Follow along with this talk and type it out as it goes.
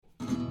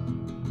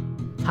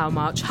How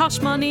much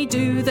hush money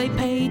do they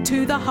pay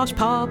to the hush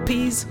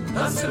puppies?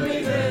 Answer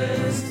me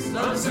this,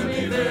 answer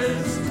me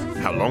this.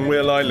 How long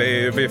will I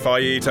live if I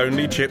eat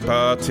only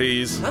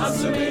chippies?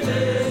 Answer me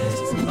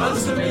this,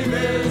 answer me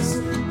this.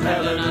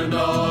 Helen and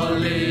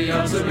Ollie,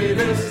 answer me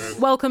this.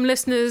 Welcome,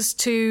 listeners,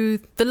 to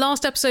the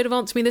last episode of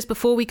Answer Me This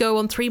before we go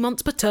on 3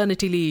 months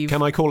paternity leave.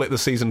 Can I call it the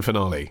season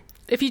finale?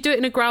 If you do it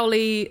in a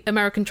growly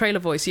American trailer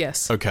voice,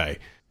 yes. Okay.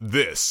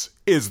 This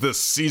is the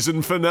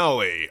season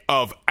finale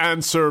of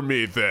Answer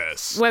Me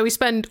This. Where we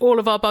spend all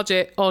of our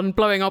budget on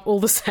blowing up all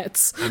the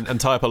sets. And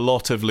tie up a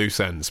lot of loose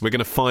ends. We're going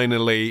to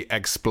finally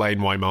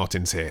explain why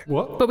Martin's here.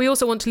 What? But we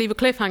also want to leave a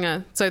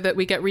cliffhanger so that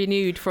we get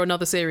renewed for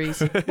another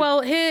series.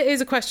 Well, here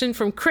is a question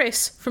from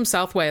Chris from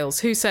South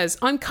Wales, who says,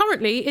 I'm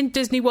currently in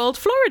Disney World,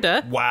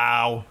 Florida,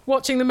 Wow.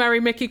 watching the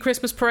Merry Mickey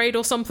Christmas Parade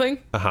or something.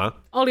 Uh-huh.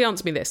 Ollie,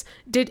 answer me this.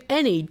 Did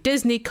any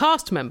Disney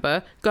cast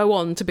member go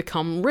on to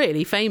become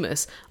really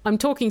famous? I'm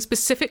talking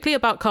specifically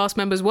about cast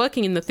members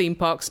working in the theme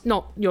parks,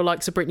 not your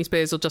likes of Britney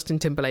Spears or Justin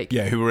Timberlake.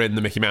 Yeah, who were in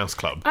the Mickey Mouse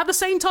Club. At the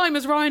same time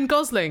as Ryan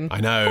Gosling.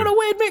 I know. What a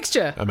weird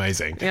mixture.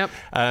 Amazing. Yep.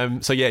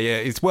 So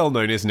it's well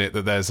known, isn't it,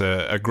 that there's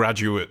a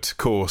graduate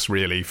course,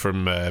 really,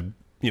 from,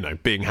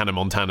 being Hannah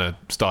Montana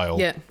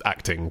style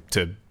acting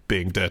to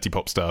being dirty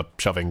pop star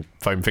shoving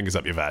foam fingers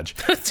up your vag.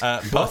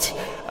 But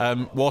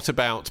what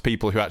about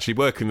people who actually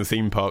work in the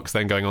theme parks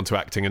then going on to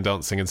acting and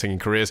dancing and singing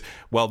careers?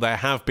 Well, there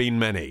have been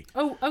many.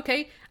 Oh,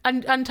 okay.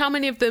 And how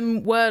many of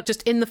them were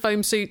just in the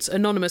foam suits,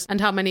 anonymous, and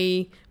how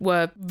many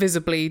were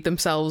visibly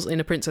themselves in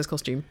a princess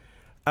costume?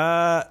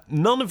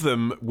 None of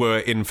them were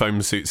in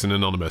foam suits and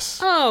anonymous.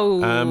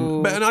 Oh.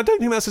 And I don't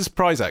think that's a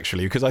surprise,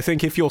 actually, because I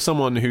think if you're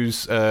someone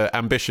whose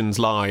ambitions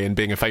lie in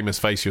being a famous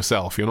face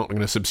yourself, you're not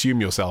going to subsume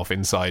yourself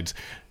inside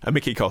a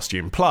Mickey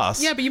costume.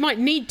 Plus... Yeah, but you might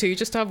need to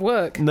just to have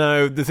work.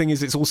 No, the thing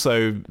is, it's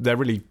also... They're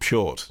really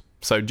short.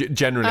 So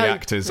generally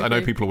actors, okay. I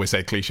know people always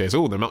say cliches,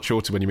 they're much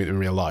shorter when you meet them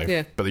in real life,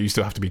 yeah. but they used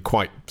to have to be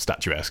quite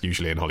statuesque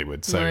usually in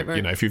Hollywood. So,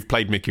 right. If you've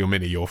played Mickey or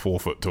Minnie, you're 4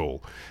 foot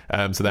tall.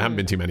 So there haven't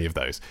been too many of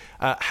those.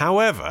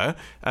 However,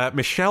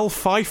 Michelle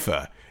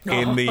Pfeiffer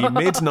in the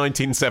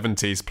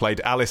mid-1970s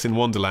played Alice in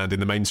Wonderland in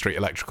the Main Street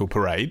Electrical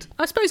Parade.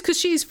 I suppose because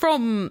she's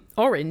from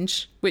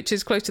Orange, which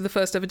is close to the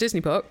first ever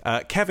Disney park.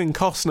 Kevin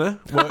Costner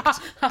worked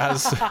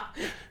as...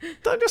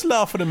 Don't just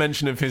laugh at a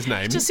mention of his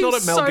name. It's not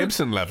at Mel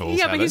Gibson levels,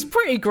 Yeah, Helen. but he's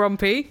pretty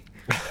grumpy.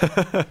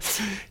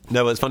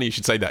 No, it's funny you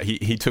should say that.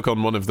 He took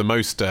on one of the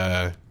most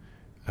kind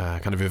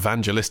of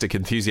evangelistic,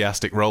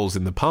 enthusiastic roles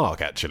in the park,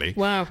 actually.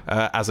 Wow.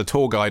 As a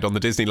tour guide on the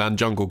Disneyland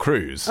Jungle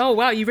Cruise. Oh,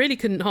 wow, you really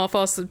couldn't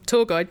half-ass the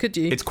tour guide, could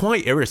you? It's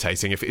quite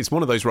irritating. If it's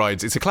one of those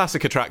rides, it's a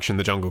classic attraction,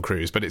 the Jungle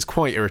Cruise, but it's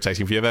quite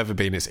irritating. If you've ever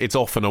been, it's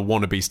often a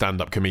wannabe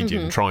stand-up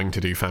comedian trying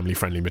to do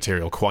family-friendly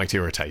material. Quite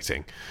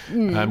irritating.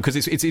 Because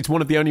it's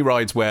one of the only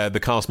rides where the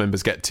cast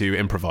members get to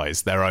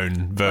improvise their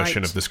own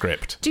version of the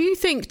script. Do you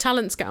think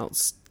talent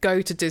scouts go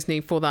to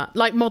Disney for that?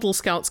 Like model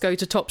scouts go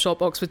to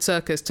Topshop, Oxford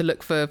Circus to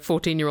look for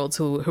 14-year-olds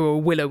who are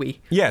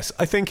willowy? Yes,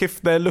 I think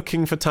if they're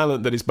looking for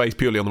talent that is based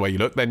purely on the way you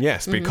look, then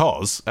yes,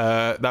 because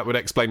that would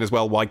explain as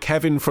well why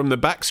Kevin from the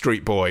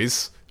Backstreet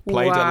Boys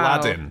played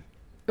Aladdin.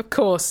 Of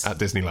course. At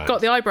Disneyland.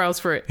 Got the eyebrows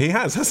for it. He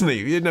has, hasn't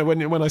he?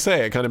 When I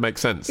say it, it kind of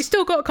makes sense. He's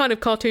still got a kind of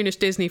cartoonish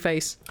Disney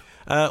face.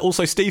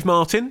 Also, Steve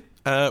Martin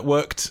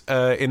worked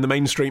in the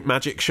Main Street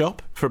Magic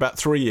Shop for about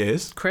 3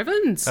 years.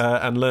 Crivens.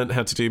 And learnt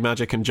how to do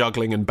magic and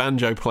juggling and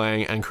banjo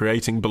playing and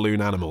creating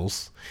balloon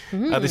animals.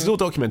 This is all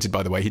documented,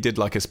 by the way. He did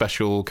like a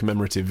special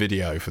commemorative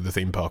video for the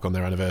theme park on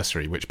their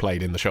anniversary, which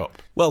played in the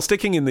shop. Well,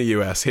 sticking in the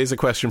US, here's a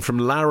question from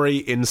Larry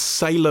in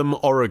Salem,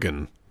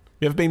 Oregon.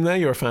 You ever been there?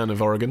 You're a fan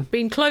of Oregon?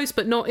 Been close,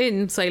 but not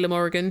in Salem,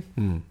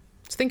 Oregon.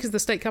 I think is the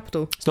state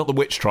capital. It's not the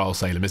witch trial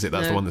Salem, is it?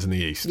 That's the one that's in the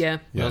east. Yeah.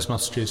 That's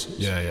Massachusetts.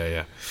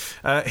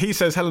 Yeah. He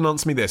says, Helen,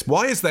 answer me this.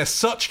 Why is there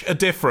such a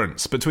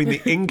difference between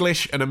the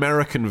English and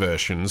American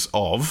versions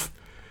of...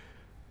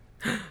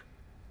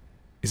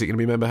 Is it going to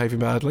be Men Behaving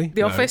Badly?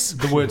 The Office?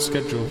 The word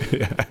schedule.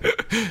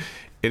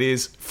 It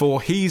is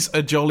For He's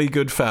a Jolly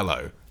Good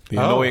Fellow. The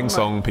annoying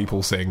song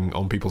people sing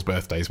on people's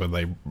birthdays when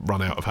they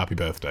run out of Happy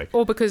Birthday.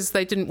 Or because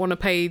they didn't want to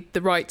pay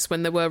the rights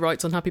when there were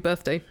rights on Happy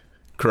Birthday.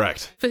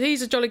 Correct. For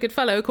He's a Jolly Good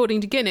Fellow,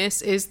 according to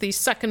Guinness, is the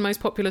second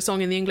most popular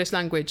song in the English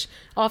language,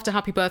 after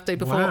Happy Birthday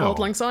before Auld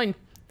Lang Syne.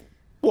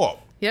 What?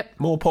 Yep.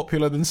 More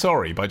popular than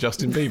Sorry by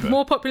Justin Bieber?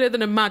 More popular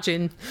than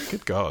Imagine.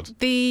 Good God.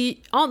 The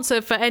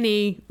answer for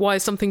any why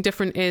is something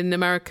different in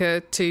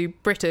America to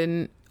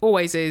Britain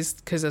always is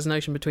because there's an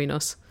ocean between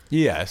us.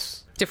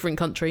 Yes. Different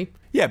country.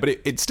 Yeah, but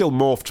it still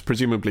morphed,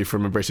 presumably,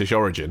 from a British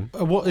origin.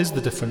 What is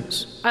the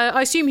difference?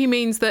 I assume he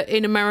means that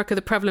in America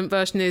the prevalent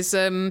version is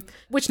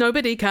which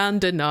nobody can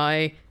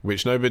deny.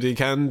 Which nobody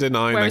can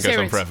deny, Whereas and that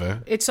goes here on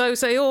forever. It's so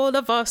say all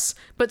of us.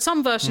 But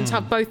some versions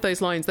have both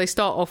those lines. They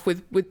start off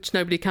with which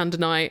nobody can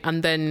deny,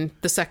 and then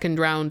the second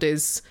round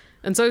is...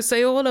 And so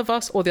say all of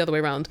us, or the other way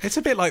around. It's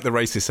a bit like the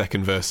racist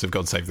second verse of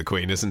God Save the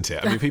Queen, isn't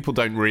it? I mean, people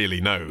don't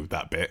really know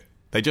that bit.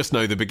 They just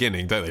know the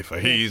beginning, don't they? For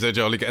he's a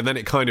jolly... And then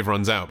it kind of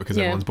runs out because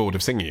everyone's bored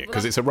of singing it,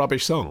 because it's a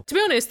rubbish song. To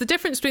be honest, the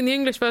difference between the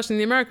English version and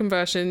the American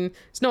version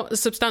is not as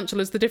substantial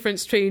as the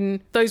difference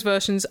between those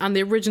versions and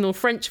the original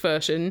French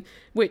version,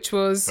 which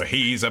was... For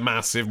he's a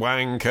massive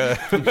wanker.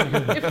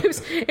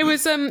 it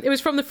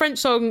was from the French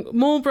song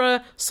Marlborough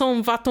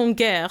s'en va en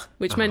guerre,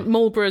 which meant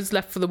Marlborough's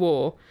left for the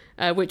war.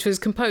 Which was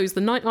composed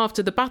the night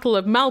after the Battle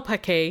of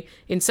Malplaquet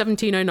in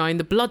 1709,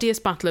 the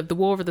bloodiest battle of the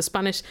War of the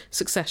Spanish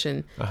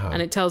Succession.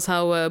 And it tells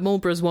how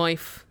Marlborough's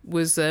wife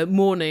was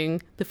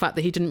mourning the fact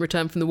that he didn't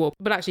return from the war.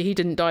 But actually, he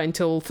didn't die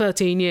until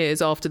 13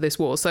 years after this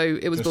war, so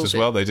it was Just bullshit. as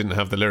well, they didn't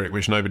have the lyric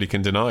which nobody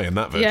can deny in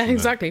that version. Yeah,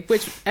 exactly,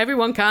 which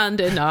everyone can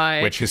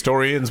deny. Which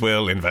historians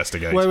will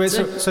investigate. Wait,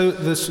 so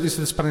this is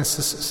the Spanish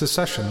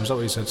secession, is that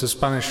what you said? It's a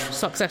Spanish...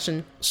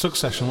 Succession.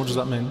 Succession, what does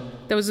that mean?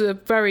 There was a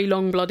very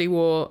long bloody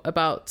war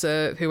about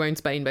who owned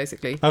Spain,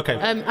 basically. Okay.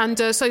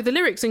 So the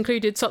lyrics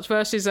included such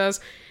verses as,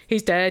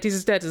 he's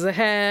as dead as a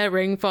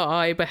herring, for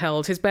I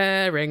beheld his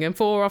bearing, and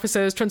 4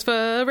 officers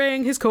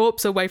transferring his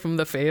corpse away from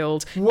the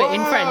field. Wow! But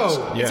in French,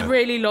 it's a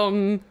really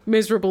long,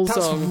 miserable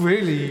song. That's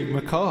really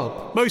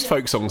macabre. Most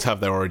folk songs have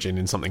their origin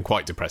in something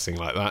quite depressing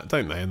like that,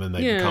 don't they? And then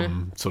they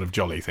become sort of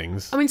jolly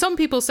things. I mean, some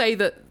people say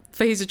that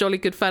For He's a Jolly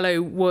Good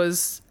Fellow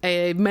was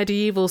a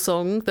medieval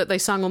song that they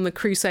sang on the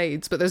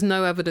Crusades, but there's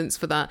no evidence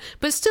for that.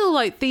 But still,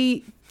 like,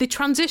 the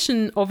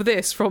transition of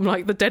this from,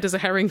 like, the Dead as a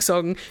Herring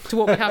song to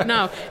what we have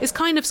now is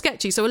kind of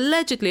sketchy. So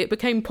allegedly it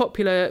became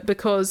popular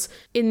because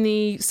in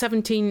the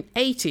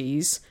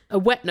 1780s, a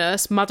wet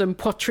nurse, Madame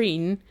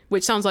Poitrine,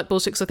 which sounds like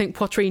bullshit because I think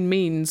poitrine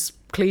means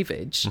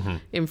cleavage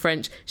in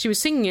French, she was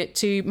singing it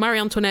to Marie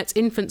Antoinette's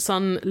infant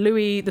son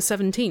Louis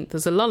XVII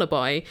as a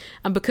lullaby,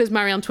 and because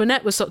Marie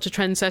Antoinette was such a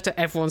trendsetter,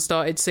 everyone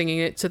started singing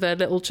it to their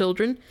little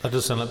children. That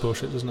does sound like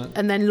bullshit, doesn't it?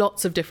 And then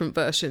lots of different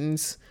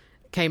versions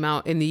came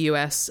out in the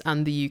US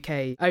and the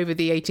UK over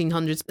the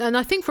 1800s, and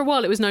I think for a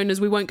while it was known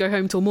as We Won't Go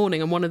Home Till Morning,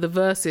 and one of the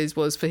verses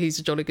was For He's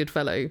a Jolly Good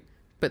Fellow,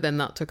 but then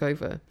that took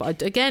over.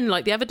 But again,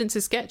 like, the evidence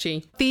is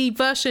sketchy. The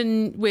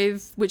version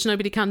with Which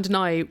Nobody Can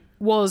Deny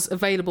was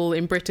available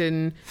in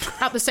Britain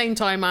at the same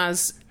time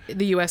as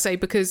the USA,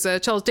 because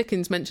Charles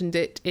Dickens mentioned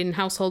it in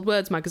Household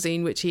Words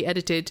magazine, which he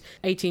edited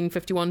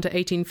 1851 to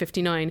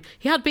 1859.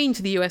 He had been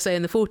to the USA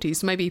in the 40s,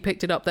 so maybe he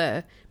picked it up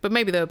there, but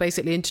maybe they were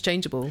basically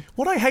interchangeable.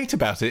 What I hate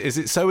about it is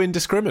it's so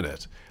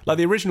indiscriminate. Like,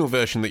 the original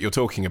version that you're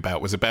talking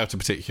about was about a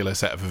particular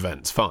set of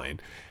events,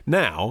 fine.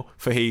 Now,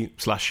 For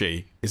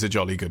He/She is a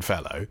Jolly Good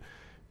Fellow,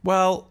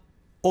 well,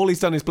 all he's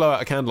done is blow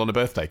out a candle on a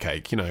birthday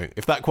cake. You know,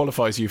 if that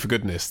qualifies you for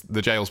goodness,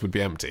 the jails would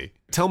be empty.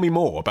 Tell me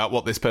more about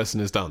what this person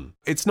has done.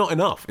 It's not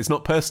enough. It's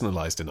not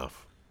personalised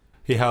enough.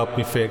 He helped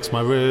me fix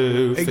my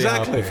roof. Exactly. He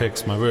helped me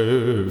fix my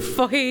roof.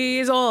 For he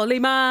is Ollie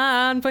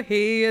Man, for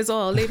he is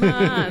Ollie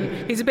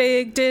Man. He's a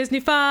big Disney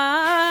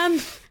fan.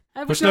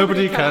 Which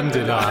nobody can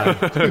deny.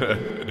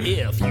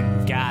 If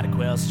you've got a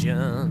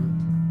question,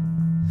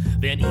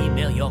 then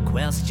email your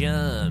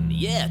question,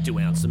 to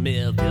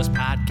AnswerMe this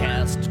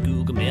podcast,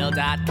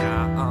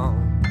 googlemail.com.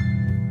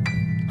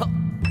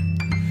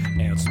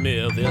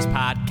 AnswerMe this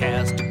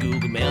podcast,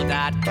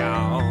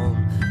 googlemail.com.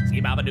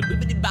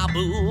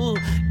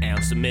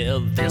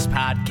 AnswerMe this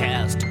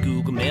podcast,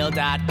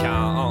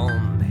 googlemail.com.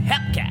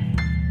 Hellcat.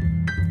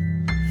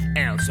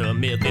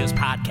 AnswerMe this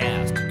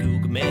podcast,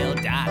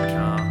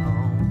 googlemail.com.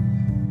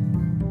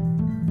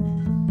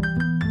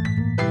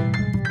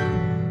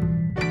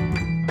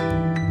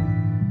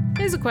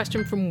 Here's a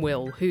question from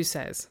Will, who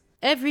says,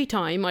 every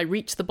time I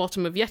reach the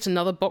bottom of yet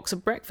another box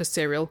of breakfast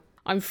cereal,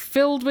 I'm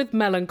filled with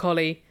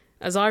melancholy,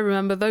 as I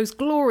remember those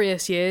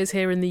glorious years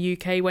here in the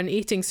UK when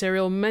eating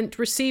cereal meant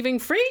receiving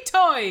free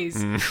toys!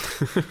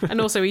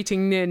 And also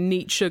eating near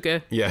neat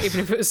sugar, even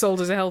if it was sold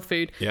as a health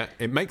food. Yeah,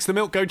 it makes the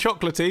milk go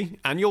chocolatey,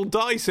 and you'll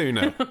die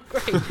sooner.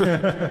 Great.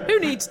 Who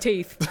needs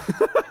teeth?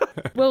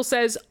 Will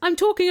says, I'm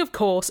talking, of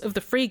course, of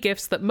the free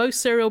gifts that most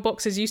cereal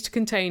boxes used to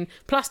contain,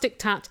 plastic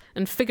tat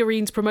and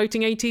figurines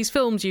promoting 80s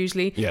films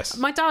usually. Yes.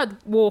 My dad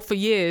wore for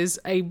years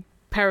a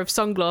pair of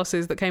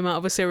sunglasses that came out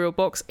of a cereal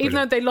box. Even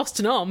though they lost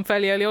an arm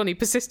fairly early on, he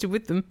persisted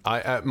with them.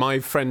 My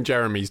friend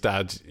Jeremy's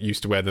dad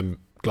used to wear the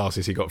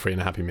glasses he got free in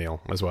a Happy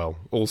Meal as well,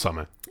 all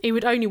summer. He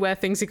would only wear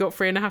things he got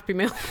free in a Happy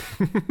Meal.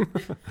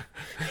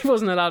 He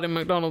wasn't allowed in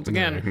McDonald's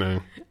again.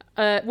 No.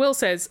 Will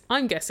says,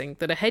 I'm guessing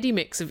that a heady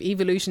mix of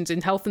evolutions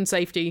in health and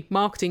safety,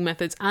 marketing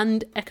methods,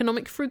 and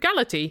economic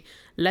frugality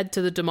led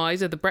to the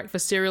demise of the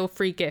breakfast cereal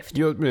free gift.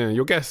 Your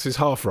guess is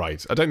half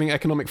right. I don't think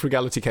economic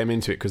frugality came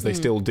into it because they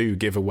still do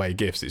give away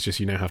gifts. It's just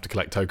you now have to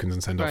collect tokens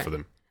and send off for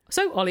them.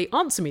 So, Ollie,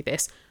 answer me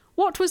this.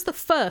 What was the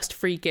first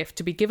free gift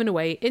to be given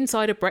away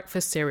inside a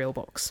breakfast cereal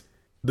box?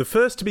 The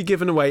first to be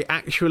given away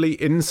actually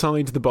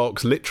inside the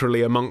box,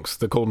 literally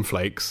amongst the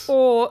cornflakes.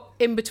 Or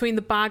in between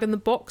the bag and the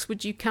box,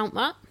 would you count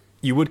that?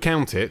 You would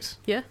count it.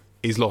 Yeah.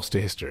 Is lost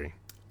to history.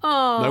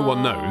 Oh. No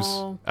one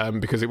knows,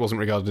 because it wasn't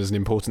regarded as an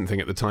important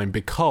thing at the time,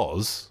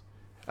 because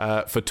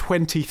for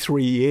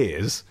 23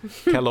 years,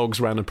 Kellogg's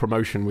ran a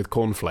promotion with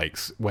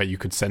cornflakes where you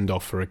could send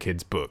off for a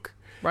kid's book.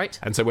 Right.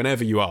 And so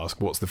whenever you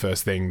ask what's the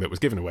first thing that was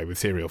given away with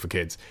cereal for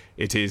kids,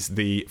 it is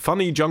the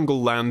Funny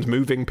Jungle Land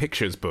Moving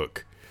Pictures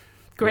book.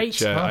 Great.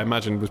 Which I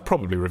imagine was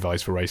probably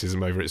revised for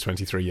racism over its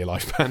 23-year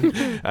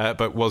lifespan,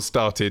 but was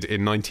started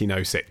in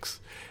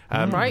 1906.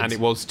 Right. And it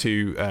was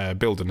to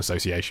build an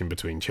association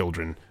between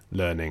children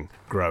learning,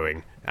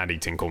 growing, and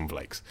eating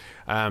cornflakes.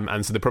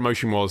 And so the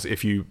promotion was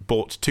if you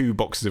bought 2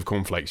 boxes of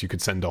cornflakes, you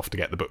could send off to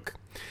get the book.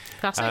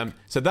 Classic.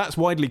 So that's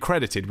widely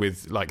credited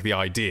with like the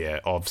idea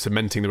of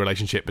cementing the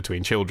relationship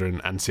between children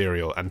and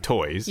cereal and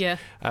toys. Yeah.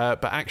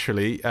 But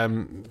actually,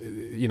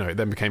 it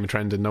then became a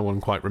trend and no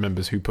one quite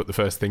remembers who put the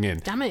first thing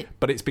in. Damn it.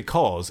 But it's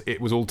because it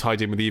was all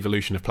tied in with the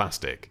evolution of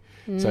plastic.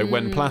 So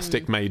when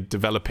plastic made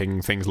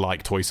developing things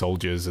like toy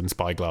soldiers and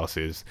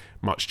spyglasses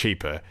much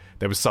cheaper,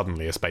 there was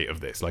suddenly a spate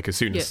of this. Like as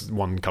soon as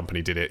one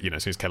company did it,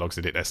 as soon as Kellogg's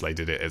did it, Nestle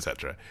did it,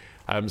 etc.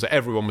 So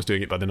everyone was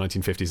doing it by the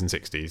 1950s and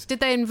 60s. Did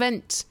they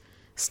invent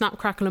Snap,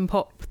 Crackle and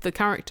Pop, the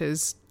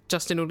characters,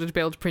 just in order to be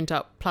able to print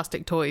out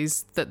plastic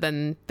toys that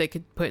then they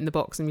could put in the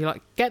box and be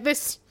like, get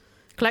this,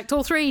 collect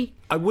all 3?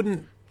 I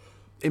wouldn't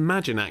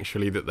imagine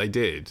actually that they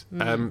did,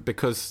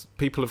 because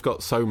people have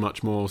got so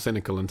much more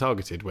cynical and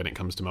targeted when it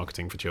comes to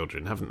marketing for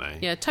children, haven't they?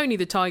 Yeah, Tony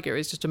the Tiger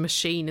is just a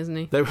machine, isn't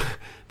he?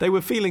 They were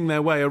feeling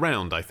their way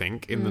around, I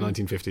think, in the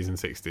 1950s and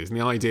 60s. And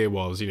the idea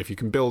was, if you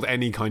can build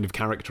any kind of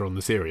character on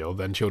the cereal,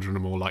 then children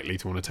are more likely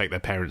to want to take their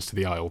parents to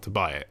the aisle to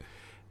buy it.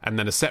 And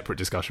then a separate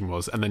discussion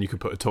was, and then you could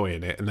put a toy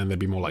in it, and then they'd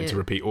be more likely to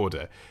repeat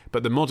order.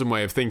 But the modern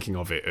way of thinking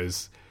of it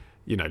is,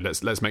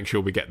 let's make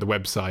sure we get the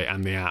website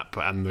and the app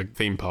and the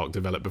theme park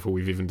developed before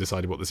we've even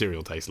decided what the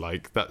cereal tastes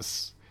like.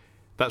 That's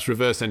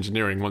reverse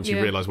engineering once you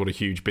realise what a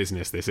huge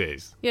business this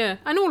is. Yeah,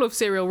 and all of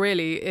cereal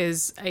really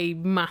is a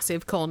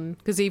massive con,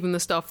 because even the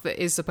stuff that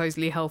is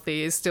supposedly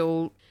healthy is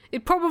still...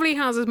 It probably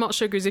has as much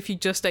sugar as if you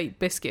just ate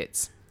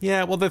biscuits.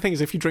 Yeah, well, the thing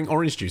is, if you drink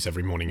orange juice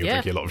every morning, you're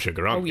drinking a lot of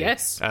sugar, aren't you? Oh,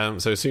 yes.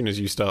 So as soon as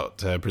you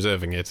start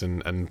preserving it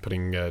and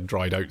putting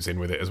dried oats in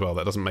with it as well,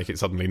 that doesn't make it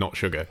suddenly not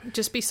sugar.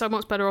 Just be so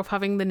much better off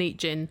having the neat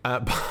gin.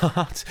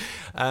 But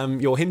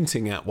you're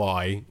hinting at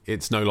why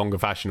it's no longer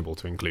fashionable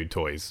to include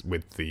toys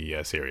with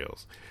the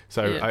cereals.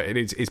 So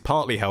it's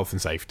partly health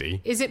and safety.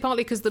 Is it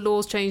partly because the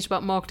laws changed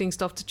about marketing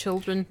stuff to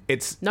children?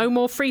 It's no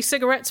more free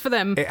cigarettes for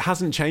them. It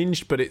hasn't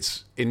changed, but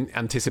it's in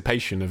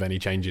anticipation of any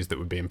changes that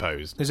would be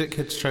imposed. Is it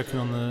kids choking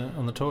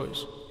on the toys?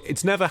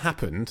 It's never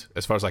happened,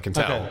 as far as I can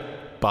tell. Okay.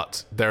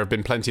 But there have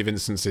been plenty of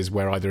instances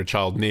where either a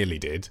child nearly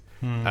did,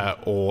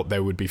 or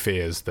there would be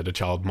fears that a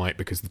child might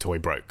because the toy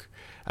broke.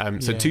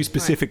 So 2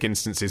 specific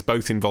instances,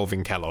 both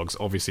involving Kellogg's,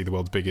 obviously the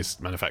world's biggest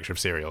manufacturer of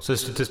cereal. So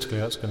statistically,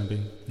 that's going to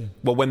be... Yeah.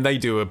 Well, when they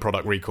do a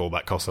product recall,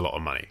 that costs a lot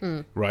of money,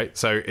 right?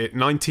 So in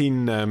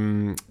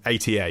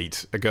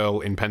 1988, a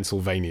girl in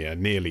Pennsylvania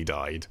nearly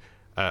died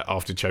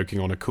after choking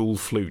on a cool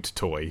flute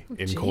toy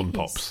in Corn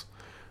Pops.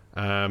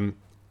 And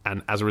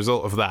as a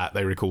result of that,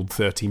 they recalled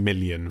 30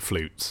 million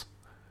flutes.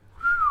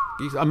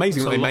 It's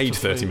amazing that they made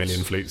 30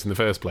 million flutes in the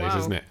first place,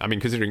 isn't it? I mean,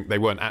 considering they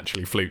weren't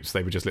actually flutes,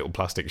 they were just little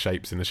plastic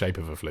shapes in the shape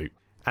of a flute.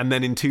 And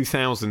then in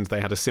 2000, they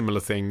had a similar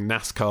thing,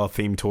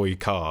 NASCAR-themed toy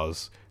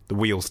cars. The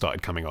wheels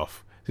started coming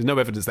off. There's no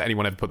evidence that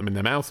anyone ever put them in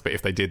their mouth, but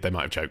if they did, they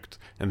might have choked,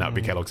 and that would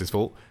be Kellogg's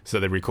fault. So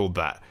they recalled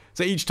that.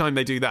 So each time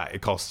they do that,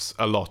 it costs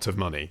a lot of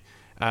money.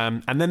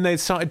 And then they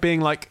started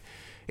being like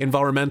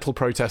environmental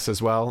protests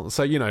as well.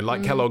 So,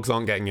 Kellogg's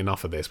aren't getting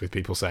enough of this with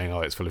people saying,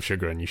 it's full of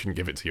sugar and you shouldn't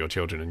give it to your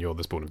children and you're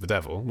the spawn of the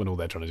devil, when all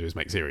they're trying to do is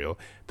make cereal.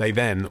 They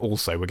then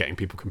also were getting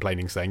people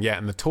complaining, saying,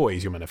 and the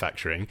toys you're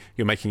manufacturing,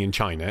 you're making in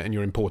China and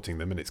you're importing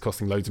them and it's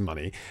costing loads of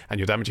money and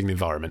you're damaging the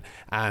environment.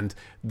 And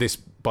this,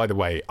 by the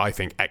way, I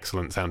think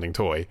excellent sounding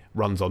toy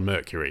runs on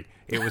mercury.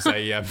 It was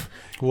a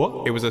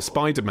what? It was a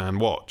Spider-Man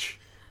watch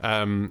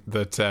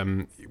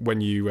that when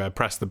you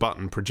press the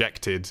button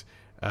projected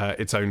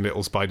its own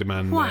little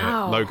Spider-Man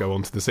logo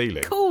onto the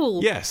ceiling.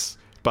 Cool. Yes,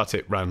 but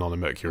it ran on a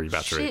mercury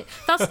battery. Shit.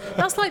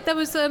 That's like there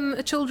was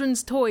a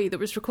children's toy that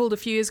was recalled a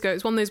few years ago.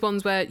 It's one of those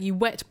ones where you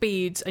wet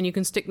beads and you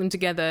can stick them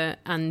together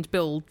and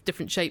build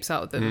different shapes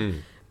out of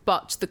them.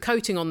 But the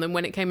coating on them,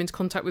 when it came into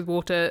contact with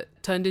water,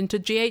 turned into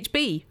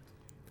GHB.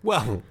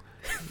 Well,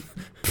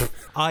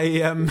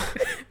 I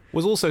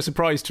was also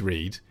surprised to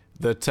read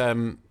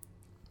that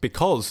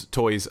because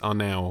toys are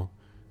now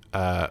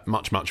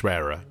much, much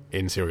rarer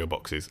in cereal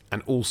boxes,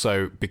 and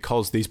also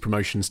because these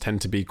promotions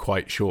tend to be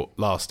quite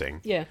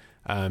short-lasting. Yeah.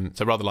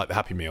 So rather like the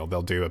Happy Meal,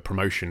 they'll do a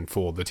promotion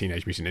for the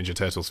Teenage Mutant Ninja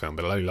Turtles film,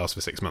 but it'll only last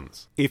for 6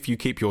 months. If you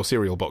keep your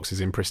cereal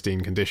boxes in pristine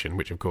condition,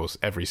 which of course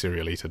every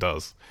cereal eater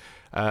does,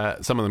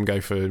 some of them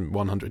go for $100,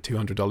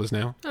 $200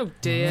 now. Oh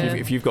dear.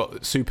 If you've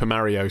got Super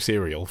Mario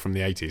cereal from the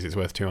 80s, it's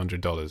worth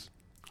 $200.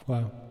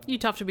 Wow.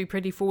 You'd have to be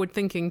pretty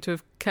forward-thinking to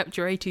have kept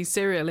your 80s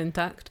cereal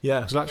intact. Yeah,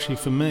 because actually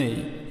for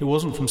me, it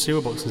wasn't from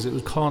cereal boxes, it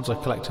was cards I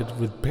collected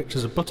with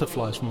pictures of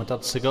butterflies from my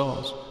dad's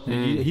cigars.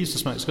 He used to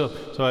smoke cigars.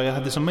 So I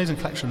had this amazing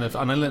collection of,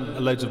 and I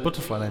learned loads of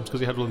butterfly names because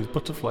he had all these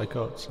butterfly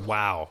cards.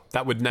 Wow.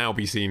 That would now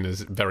be seen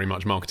as very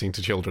much marketing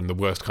to children, the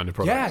worst kind of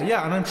product.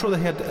 Yeah, and I'm sure they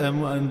had,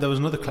 and there was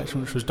another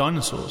collection which was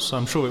dinosaurs, so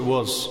I'm sure it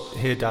was,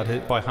 here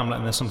Dad, buy Hamlet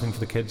and there's something for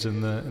the kids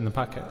in the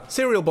packet.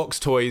 Cereal box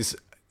toys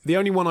The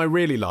only one I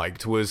really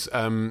liked was, do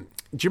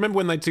you remember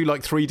when they do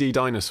like 3D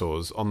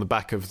dinosaurs on the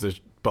back of the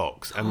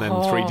box and then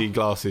 3D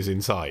glasses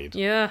inside?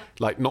 Yeah.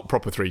 Like not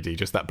proper 3D,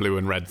 just that blue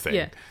and red thing.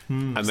 Yeah.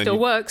 And then Still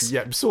works.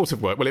 Yeah, sort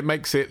of work. Well, it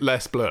makes it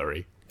less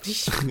blurry.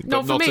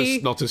 Not for me.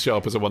 Not as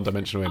sharp as a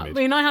one-dimensional image.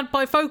 I mean, I had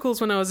bifocals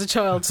when I was a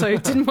child, so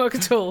it didn't work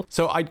at all.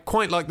 So I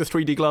quite like the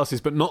 3D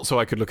glasses, but not so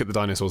I could look at the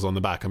dinosaurs on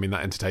the back. I mean,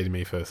 that entertained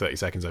me for 30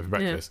 seconds over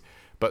breakfast.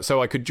 But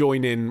so I could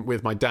join in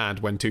with my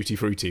dad when Tutti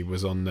Frutti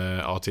was on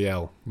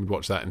RTL. We'd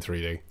watch that in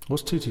 3D.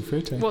 What's Tutti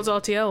Frutti? What's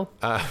RTL?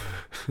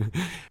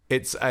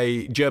 It's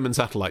a German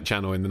satellite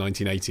channel in the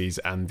 1980s,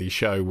 and the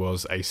show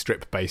was a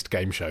strip-based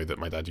game show that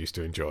my dad used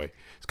to enjoy.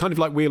 It's kind of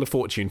like Wheel of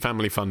Fortune,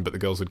 family fun, but the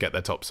girls would get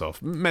their tops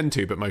off. Men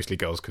too, but mostly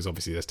girls, because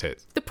obviously there's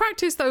tits. The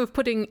practice, though, of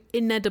putting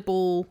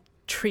inedible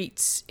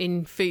treats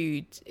in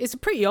food is a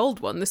pretty old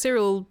one. The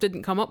cereal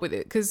didn't come up with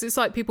it, because it's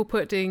like people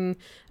putting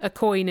a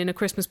coin in a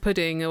Christmas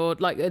pudding, or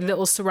like a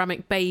little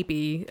ceramic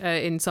baby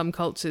in some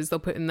cultures they'll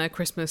put in their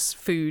Christmas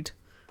food.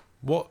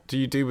 What do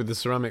you do with the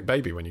ceramic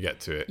baby when you get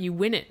to it? You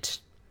win it.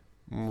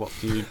 What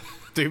do you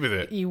do with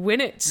it? You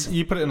win it.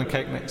 You put it in a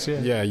cake mix, yeah.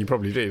 Yeah, you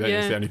probably do.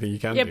 That's the only thing you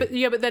can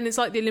do. But then it's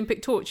like the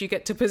Olympic torch. You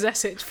get to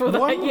possess it for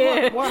that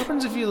year. What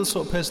happens if you're the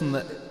sort of person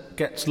that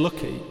gets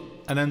lucky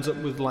and ends up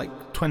with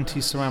like 20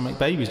 ceramic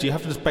babies? Do you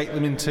have to just bake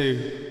them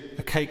into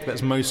a cake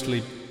that's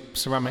mostly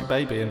ceramic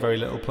baby and very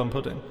little plum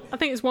pudding? I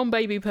think it's one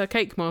baby per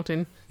cake,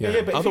 Martin.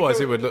 Yeah, but otherwise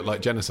it would look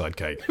like genocide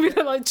cake. We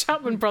look like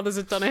Chapman Brothers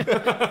had done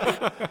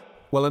it.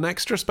 Well, an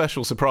extra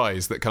special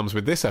surprise that comes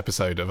with this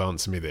episode of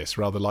Answer Me This,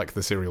 rather like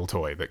the cereal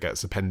toy that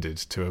gets appended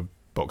to a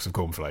box of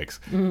cornflakes,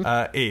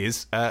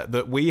 is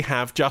that we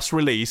have just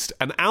released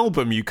an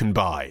album you can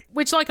buy.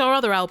 Which, like our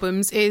other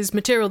albums, is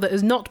material that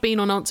has not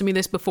been on Answer Me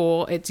This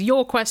before. It's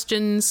your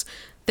questions,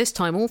 this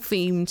time all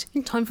themed,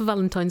 in time for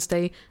Valentine's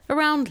Day,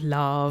 around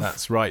love.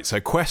 That's right. So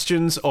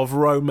questions of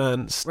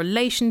romance,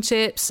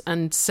 relationships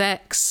and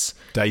sex,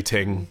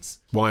 dating,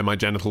 why are my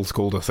genitals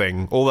called a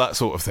thing, all that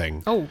sort of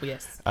thing. Oh,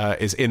 yes.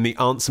 Is in the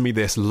Answer Me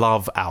This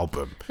Love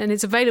album. And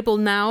it's available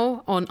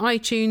now on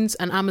iTunes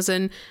and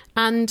Amazon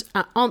and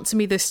at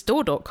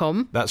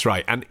answermethisstore.com. That's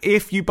right. And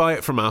if you buy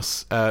it from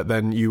us,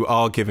 then you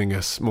are giving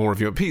us more of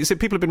your... So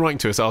people have been writing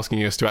to us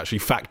asking us to actually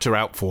factor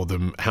out for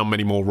them how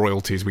many more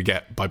royalties we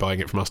get by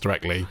buying it from us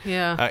directly.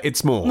 Yeah.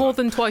 It's more. More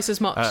than twice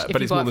as much.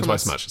 But it's more than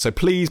twice as much. So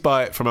please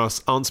buy it from us.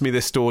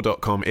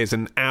 Answermethisstore.com is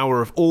an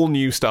hour of all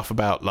new stuff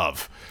about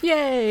love.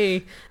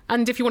 Yay!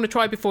 And if you want to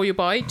try before you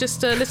buy,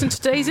 just listen to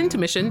today's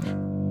intermission.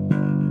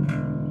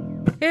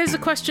 Here's a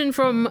question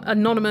from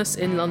Anonymous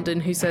in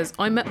London who says,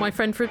 I met my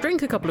friend for a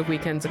drink a couple of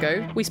weekends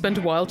ago. We spent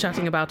a while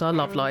chatting about our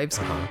love lives.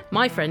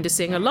 My friend is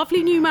seeing a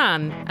lovely new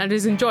man and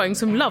is enjoying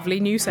some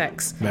lovely new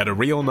sex. Met a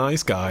real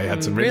nice guy,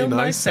 had some really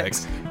nice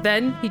sex.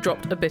 Then he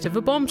dropped a bit of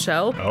a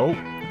bombshell. Oh.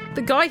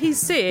 The guy he's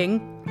seeing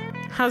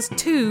has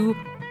 2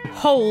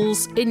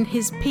 holes in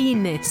his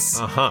penis.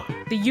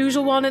 The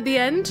usual one at the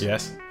end.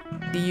 Yes.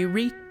 The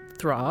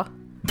urethra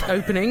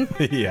opening.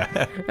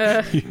 Yeah.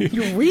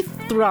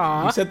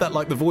 Urethra. You said that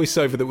like the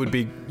voiceover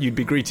that you'd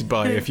be greeted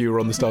by if you were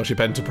on the Starship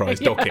Enterprise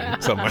docking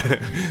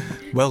somewhere.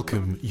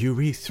 Welcome,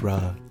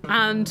 urethra.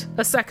 And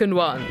a second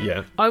one.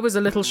 Yeah. I was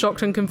a little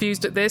shocked and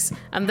confused at this,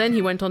 and then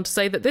he went on to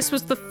say that this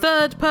was the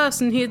 3rd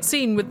person he had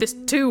seen with this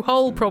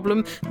 2-hole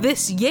problem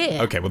this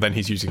year. Okay, well then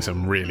he's using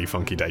some really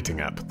funky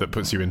dating app that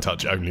puts you in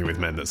touch only with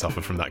men that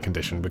suffer from that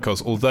condition,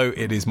 because although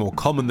it is more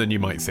common than you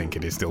might think,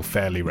 it is still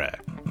fairly rare.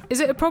 Is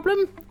it a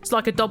problem? It's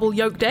like a double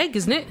yolked egg,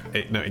 isn't it?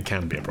 It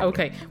can be a problem.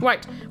 Okay,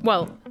 right.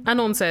 Well,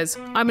 Anon says,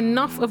 I'm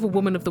enough of a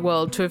woman of the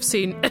world to have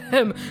seen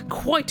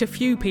quite a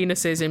few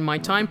penises in my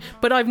time,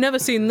 but I've never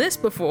seen this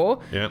before.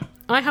 Yeah.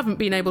 I haven't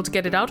been able to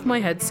get it out of my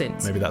head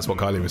since. Maybe that's what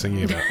Kylie was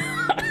singing about.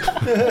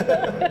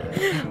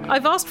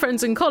 I've asked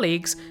friends and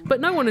colleagues, but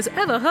no one has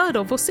ever heard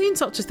of or seen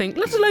such a thing,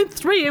 let alone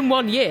 3 in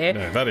 1 year.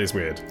 No, that is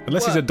weird.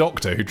 Unless he's a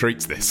doctor who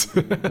treats this.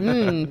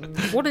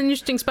 What an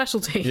interesting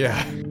specialty.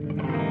 Yeah.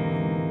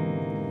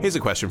 Here's a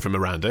question from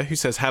Miranda who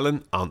says,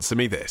 Helen, answer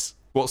me this.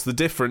 What's the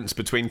difference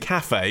between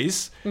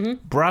cafes,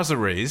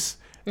 brasseries,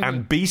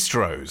 and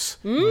bistros?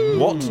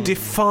 What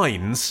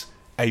defines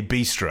a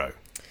bistro?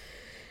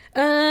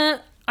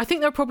 I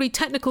think there are probably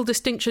technical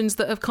distinctions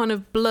that have kind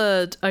of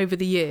blurred over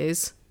the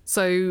years.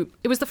 So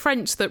it was the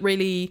French that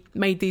really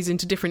made these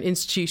into different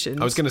institutions.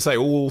 I was going to say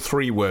all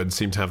 3 words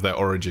seem to have their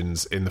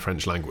origins in the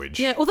French language.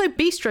 Yeah, although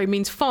bistro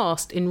means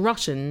fast in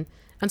Russian.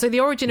 And so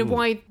the origin of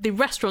why the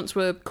restaurants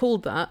were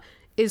called that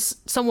is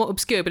somewhat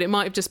obscure, but it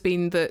might have just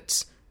been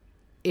that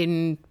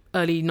in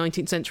early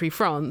 19th century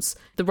France,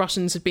 the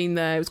Russians had been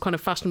there. It was kind of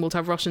fashionable to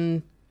have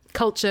Russian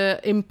culture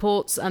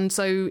imports, and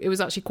so it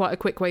was actually quite a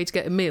quick way to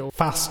get a meal.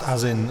 Fast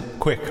as in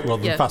quick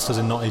rather than fast as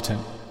in not eating.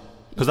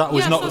 Because that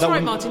was yes, not that's that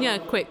right, Martin. Yeah,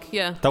 quick.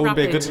 Yeah, that wouldn't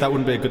rapid.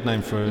 be a good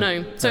name for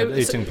an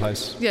eating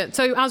place. Yeah,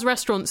 so as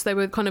restaurants, they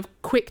were kind of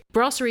quick.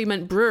 Brasserie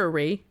meant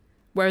brewery,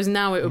 whereas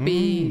now it would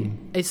be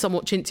a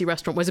somewhat chintzy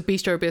restaurant, whereas a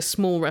bistro would be a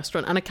small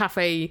restaurant, and a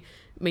cafe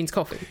means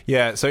coffee.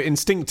 Yeah, so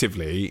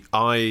instinctively,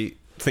 I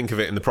think of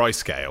it in the price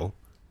scale.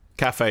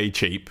 Cafe,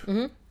 cheap.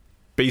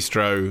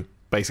 Bistro,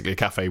 basically a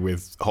cafe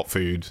with hot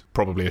food,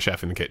 probably a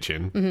chef in the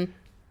kitchen. Mm-hmm.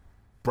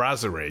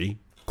 Brasserie,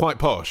 quite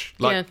posh.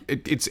 Like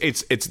it's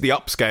the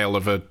upscale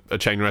of a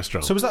chain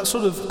restaurant. So has that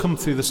sort of come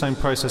through the same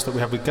process that we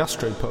have with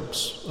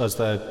gastropubs, as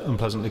they're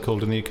unpleasantly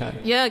called in the UK?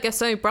 Yeah, I guess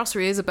so.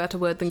 Brasserie is a better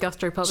word than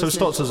gastropub. So it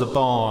starts as a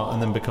bar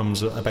and then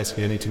becomes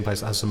basically an eating place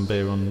that has some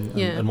beer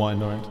and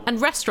wine around.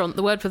 And restaurant,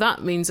 the word for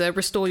that means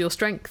restore your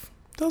strength.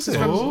 Does it?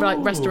 From, like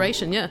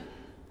restoration, yeah.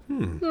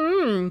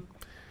 I'm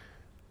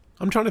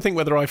trying to think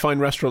whether I find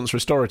restaurants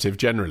restorative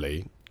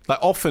generally. Like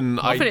often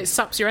it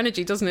saps your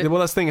energy, doesn't it? Well,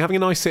 that's the thing. Having a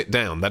nice sit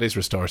down, that is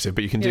restorative,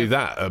 but you can do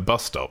that at a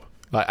bus stop.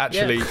 Like,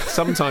 actually,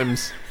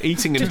 sometimes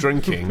eating and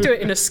drinking... Do it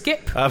in a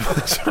skip. I'm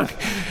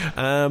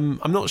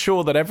not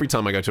sure that every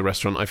time I go to a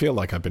restaurant, I feel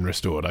like I've been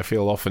restored. I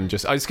feel often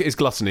just... It's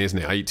gluttony, isn't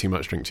it? I eat too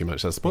much, drink too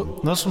much. That's the problem.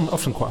 Well, that's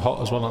often quite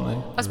hot as well, aren't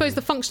they? I suppose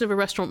the function of a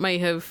restaurant may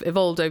have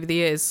evolved over the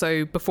years.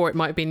 So before it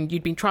might have been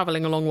you'd been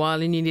travelling a long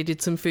while and you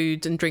needed some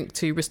food and drink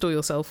to restore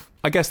yourself.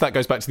 I guess that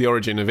goes back to the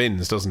origin of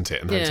inns, doesn't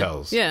it, and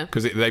hotels? Yeah.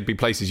 Because they'd be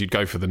places you'd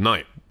go for the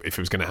night if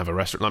it was going to have a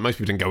restaurant. Like, most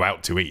people didn't go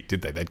out to eat,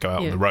 did they? They'd go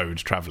out on the road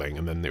travelling,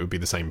 and then it would be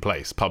the same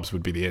place. Pubs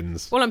would be the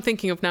inns. All I'm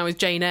thinking of now is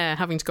Jane Eyre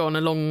having to go on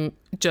a long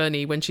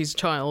journey when she's a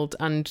child,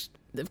 and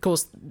of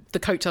course the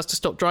coach has to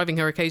stop driving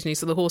her occasionally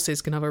so the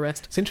horses can have a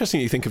rest. It's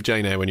interesting you think of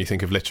Jane Eyre when you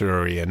think of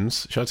literary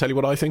inns. Shall I tell you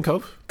what I think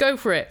of? Go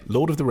for it.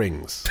 Lord of the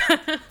Rings.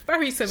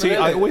 Very similar. See,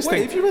 I always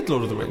think... Have you read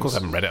Lord of the Rings? Of course I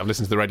haven't read it. I've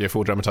listened to the Radio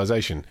 4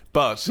 dramatisation.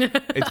 But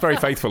it's very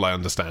faithful, I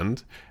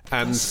understand.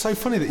 And it's so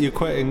funny that you're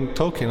quoting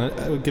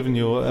Tolkien, given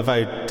your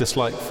avowed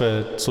dislike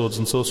for swords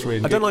and sorcery.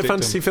 And I don't like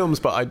fantasy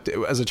films, but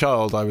as a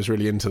child, I was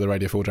really into the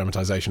Radio 4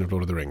 dramatisation of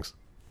Lord of the Rings.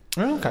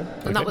 Oh, okay.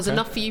 And that was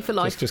enough for you for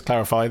life. Just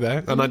clarify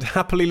there. And I'd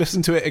happily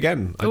listen to it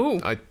again.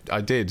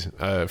 I did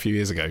a few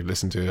years ago,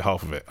 listen to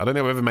half of it. I don't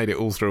think I've ever made it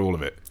all through all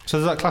of it. So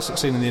there's that classic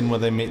scene in the inn where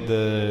they meet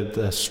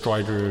the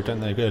Strider, don't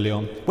they, early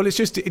on? Well, it's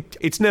just,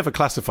 it's never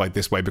classified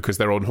this way because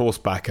they're on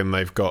horseback and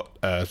they've got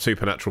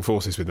supernatural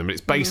forces with them. It's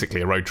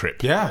basically a road trip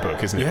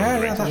book, isn't it?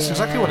 Yeah, that's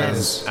exactly what it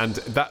is. And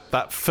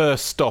that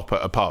first stop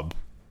at a pub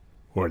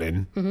or an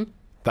inn...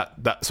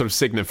 That sort of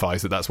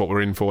signifies that that's what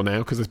we're in for now,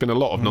 because there's been a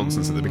lot of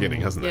nonsense at the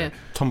beginning, hasn't there?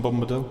 Tom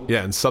Bombadil.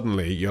 Yeah, and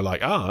suddenly you're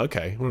like,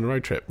 okay, we're on a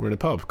road trip. We're in a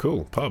pub.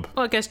 Cool, pub.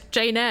 Well, I guess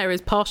Jane Eyre is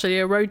partially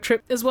a road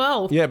trip as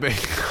well. Yeah, but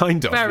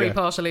kind of. Very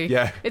partially.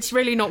 Yeah. It's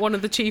really not one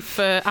of the chief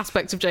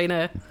aspects of Jane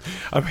Eyre.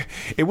 I mean,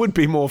 it would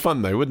be more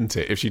fun, though, wouldn't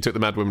it, if she took the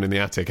mad woman in the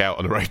attic out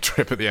on a road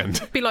trip at the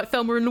end? Be like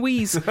Thelma and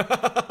Louise.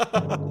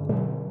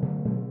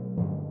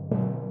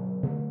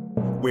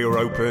 We're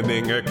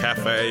opening a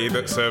cafe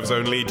that serves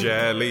only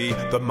jelly.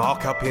 The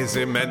markup is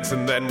immense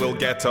and then we'll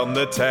get on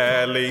the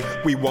telly.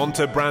 We want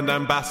a brand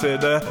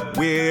ambassador.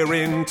 We're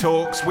in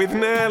talks with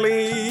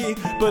Nelly.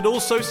 But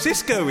also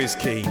Cisco is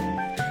keen.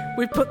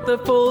 We've put the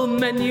full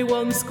menu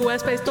on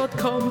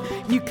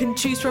squarespace.com. You can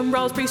choose from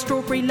raspberry,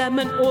 strawberry,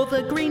 lemon or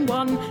the green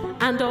one.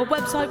 And our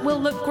website will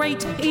look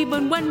great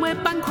even when we're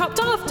bankrupt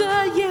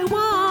after year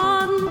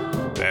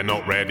one. They're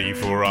not ready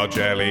for our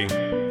jelly.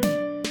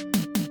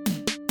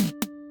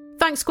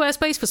 Thanks,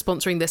 Squarespace, for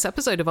sponsoring this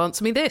episode of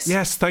Answer Me This.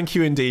 Yes, thank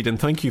you indeed, and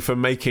thank you for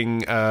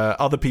making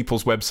other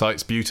people's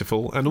websites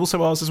beautiful, and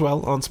also ours as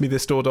well,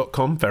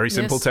 answermethisstore.com. Very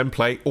simple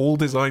template, all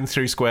designed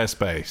through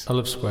Squarespace. I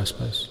love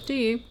Squarespace. Do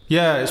you?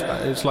 Yeah,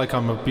 it's like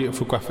I'm a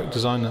beautiful graphic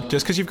designer.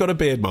 Just because you've got a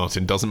beard,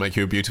 Martin, doesn't make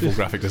you a beautiful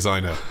graphic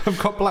designer. I've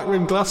got black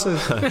rimmed glasses.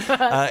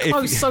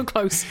 So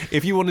close.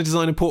 If you want to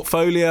design a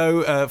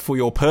portfolio for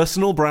your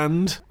personal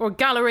brand... Or a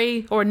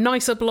gallery, or a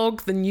nicer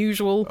blog than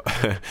usual.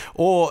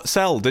 Or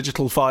sell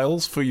digital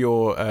files for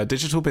your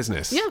digital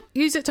business. Yeah,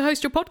 use it to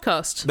host your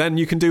podcast. Then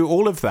you can do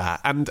all of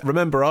that. And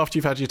remember, after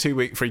you've had your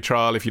 2-week free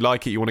trial, if you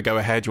like it, you want to go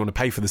ahead, you want to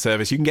pay for the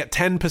service, you can get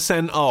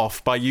 10%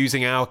 off by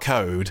using our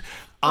code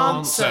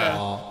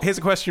ANSWER. Here's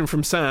a question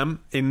from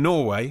Sam in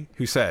Norway,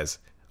 who says,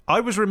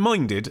 I was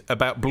reminded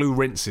about blue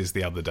rinses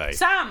the other day.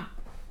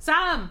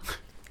 Sam!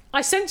 I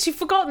sense you've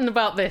forgotten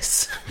about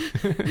this.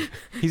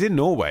 He's in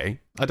Norway.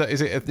 Is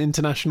it an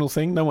international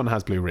thing? No one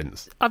has blue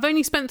rinse. I've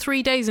only spent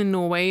 3 days in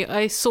Norway.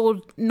 I saw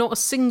not a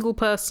single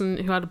person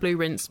who had a blue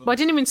rinse. But I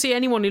didn't even see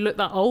anyone who looked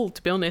that old,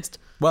 to be honest.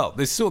 Well,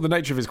 this is sort of the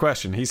nature of his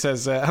question. He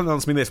says,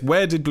 answer me this.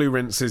 Where did blue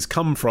rinses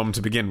come from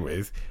to begin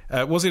with?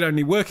 Was it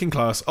only working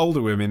class,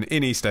 older women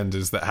in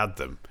EastEnders that had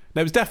them?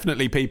 There was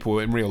definitely people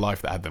in real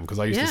life that had them, because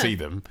I used to see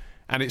them.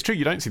 And it's true,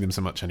 you don't see them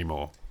so much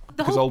anymore.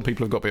 Because old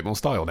people have got a bit more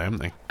style now,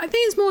 haven't they? I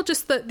think it's more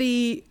just that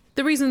the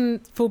reason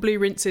for blue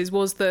rinses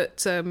was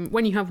that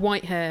when you have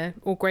white hair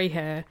or grey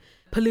hair,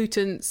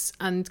 pollutants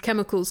and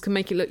chemicals can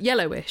make it look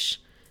yellowish.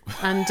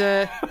 And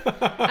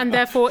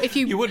therefore, if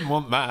you wouldn't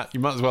want that, you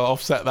might as well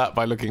offset that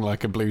by looking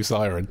like a blue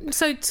siren.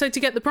 So to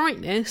get the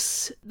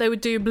brightness, they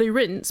would do a blue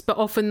rinse, but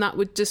often that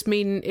would just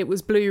mean it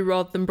was blue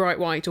rather than bright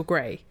white or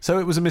grey. So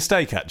it was a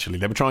mistake, actually.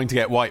 They were trying to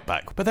get white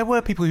back, but there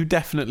were people who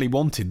definitely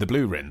wanted the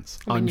blue rinse.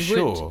 I'm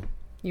sure.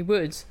 You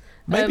would.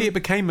 Maybe it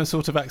became a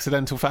sort of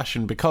accidental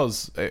fashion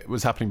because it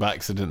was happening by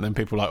accident, and then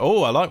people were like,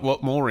 oh, I like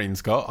what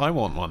Maureen's got, I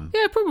want one.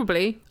 Yeah,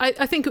 probably.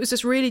 I think it was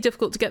just really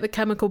difficult to get the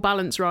chemical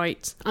balance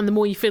right, and the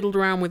more you fiddled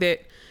around with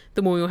it,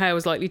 the more your hair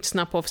was likely to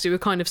snap off. So you were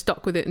kind of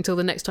stuck with it until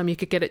the next time you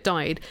could get it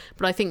dyed.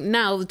 But I think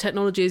now the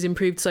technology has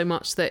improved so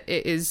much that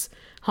it is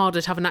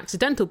harder to have an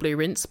accidental blue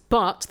rinse,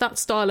 but that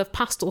style of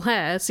pastel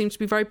hair seems to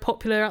be very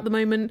popular at the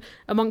moment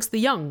amongst the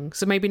young.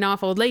 So maybe now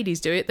if old ladies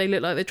do it, they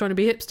look like they're trying to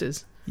be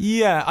hipsters.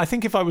 Yeah, I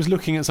think if I was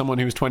looking at someone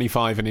who was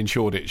 25 and in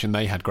Shoreditch and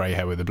they had grey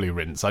hair with a blue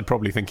rinse, I'd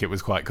probably think it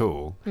was quite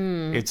cool.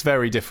 It's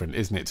very different,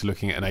 isn't it, to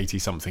looking at an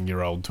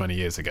 80-something-year-old 20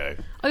 years ago.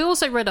 I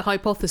also read a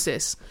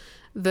hypothesis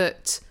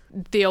that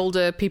the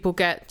older people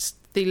get,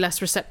 the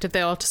less receptive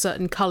they are to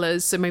certain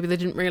colours, so maybe they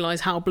didn't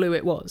realise how blue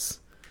it was.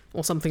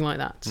 Or something like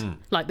that.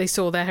 Like they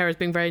saw their hair as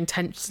being very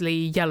intensely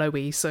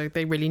yellowy, so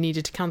they really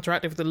needed to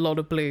counteract it with a lot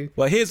of blue.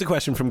 Well, here's a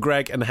question from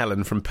Greg and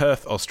Helen from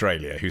Perth,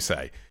 Australia, who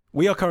say,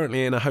 we are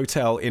currently in a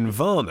hotel in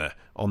Varna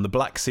on the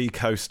Black Sea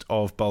coast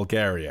of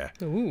Bulgaria.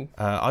 Ooh.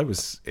 I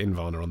was in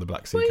Varna on the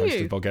Black Sea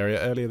coast of Bulgaria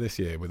earlier this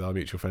year with our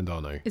mutual friend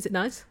Arno. Is it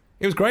nice?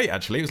 It was great,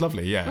 actually. It was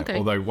lovely, yeah. Okay.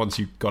 Although once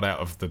you got out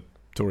of the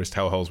tourist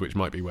hellholes, which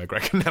might be where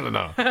Greg and Helen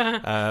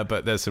are.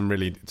 But there's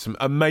some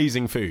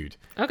amazing food.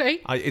 Okay.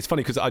 It's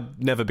funny because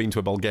I'd never been to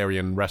a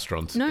Bulgarian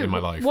restaurant in my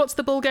life. What's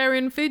the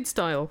Bulgarian food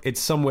style?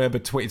 It's somewhere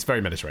between. It's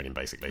very Mediterranean,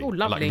 basically. Oh,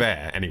 lovely. Like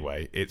there,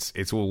 anyway.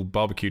 It's all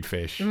barbecued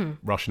fish,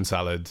 Russian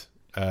salad,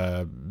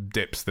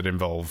 dips that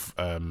involve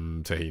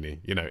tahini.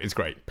 You know, it's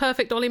great.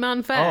 Perfect Ollie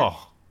Man fare.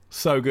 Oh,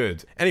 so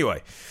good.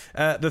 Anyway,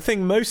 the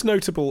thing most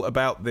notable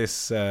about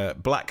this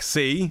Black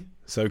Sea,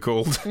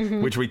 so-called,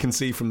 which we can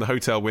see from the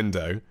hotel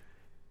window.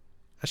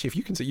 Actually, if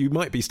you can see, you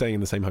might be staying in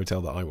the same hotel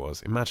that I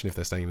was. Imagine if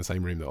they're staying in the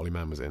same room that Ollie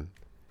Mann was in.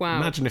 Wow.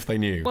 Imagine if they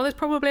knew. Well, there's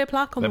probably a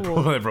plaque on the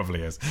wall. There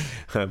probably is.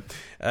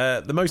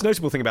 The most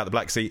notable thing about the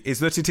Black Sea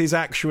is that it is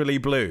actually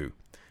blue.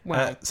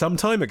 Wow. Some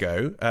time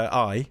ago,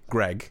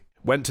 Greg,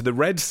 went to the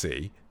Red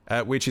Sea,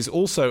 which is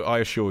also, I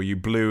assure you,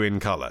 blue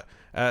in colour.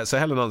 So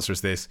Helen answers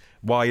this.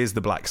 Why is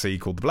the Black Sea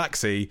called the Black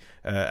Sea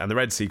and the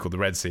Red Sea called the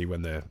Red Sea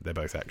when they're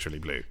both actually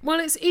blue? Well,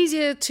 it's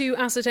easier to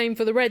ascertain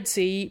for the Red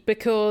Sea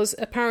because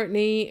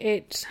apparently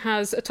it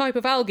has a type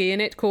of algae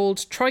in it called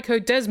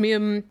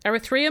Trichodesmium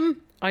erythraeum.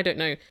 I don't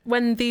know.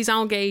 When these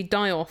algae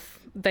die off,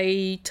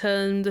 they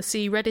turn the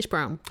sea reddish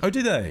brown. Oh,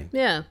 do they?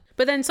 Yeah.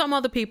 But then some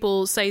other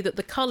people say that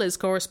the colours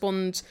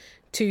correspond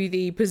to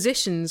the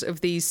positions of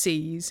these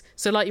seas.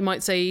 So like you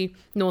might say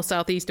north,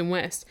 south, east and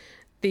west.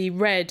 The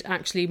red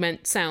actually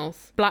meant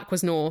south, black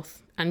was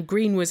north, and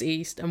green was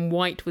east, and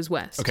white was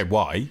west. Okay,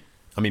 why?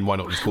 I mean, why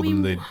not just call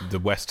them the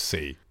West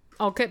Sea?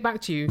 I'll get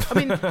back to you. I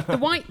mean,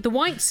 the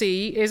White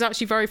Sea is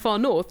actually very far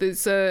north.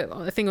 It's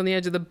I think on the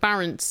edge of the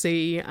Barents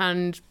Sea,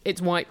 and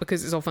it's white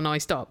because it's often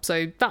iced up.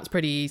 So that's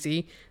pretty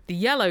easy. The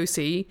Yellow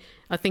Sea,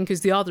 I think,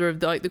 is the other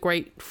of the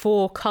great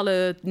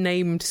four-colour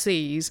named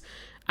seas.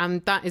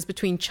 And that is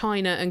between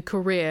China and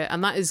Korea.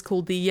 And that is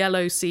called the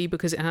Yellow Sea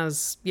because it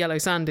has yellow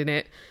sand in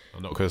it.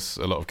 Well, not because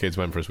a lot of kids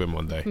went for a swim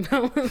one day.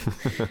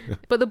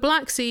 But the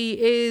Black Sea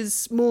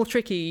is more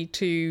tricky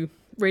to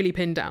really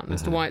pin down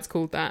as to why it's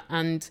called that.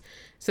 And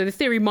so the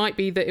theory might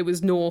be that it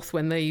was north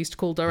when they used to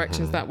call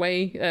directions that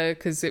way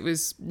because it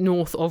was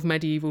north of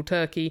medieval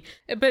Turkey.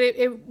 But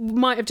it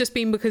might have just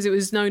been because it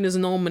was known as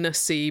an ominous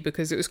sea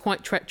because it was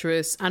quite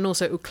treacherous and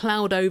also it would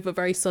cloud over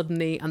very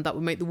suddenly and that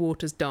would make the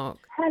waters dark.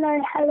 Hello,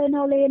 Helen,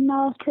 Ollie and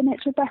Martin.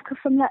 It's Rebecca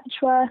from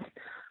Letchworth.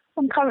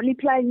 I'm currently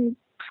playing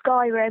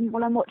Skyrim.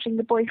 Well, I'm watching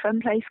the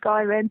boyfriend play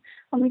Skyrim.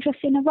 And we've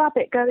just seen a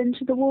rabbit go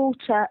into the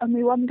water and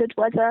we wondered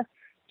whether,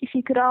 if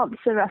you could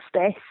answer us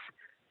this,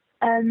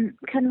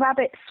 can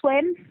rabbits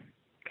swim?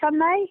 Can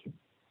they?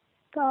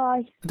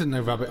 Bye. I didn't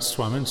know rabbits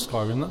swam in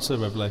Skyrim. That's a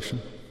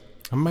revelation.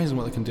 Amazing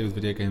what they can do with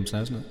video games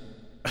now, isn't it?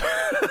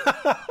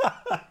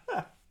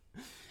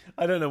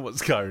 I don't know what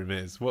Skyrim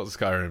is. What's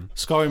Skyrim?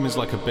 Skyrim is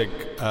like a big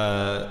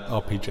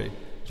RPG.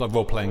 It's like a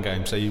role-playing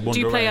game. So you wander Do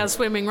you play around. as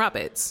swimming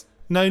rabbits?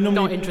 No,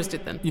 normally, not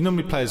interested then. You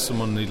normally play as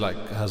someone who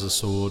has a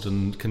sword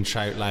and can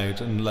shout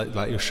loud, and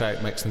like your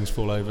shout makes things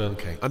fall over.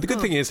 Okay. And the good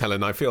thing is,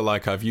 Helen, I feel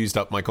like I've used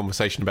up my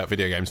conversation about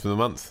video games for the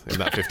month in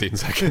that 15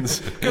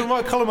 seconds. Go and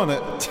write a column on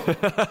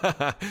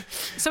it.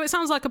 So it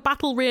sounds like a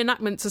battle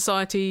reenactment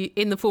society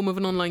in the form of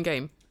an online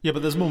game. Yeah,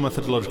 but there's more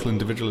methodological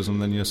individualism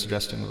than you're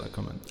suggesting with that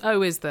comment.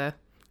 Oh, is there?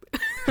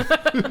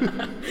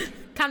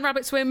 Can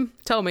rabbits swim?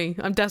 Tell me.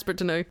 I'm desperate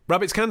to know.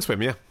 Rabbits can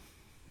swim, yeah.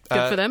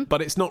 Good for them.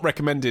 But it's not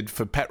recommended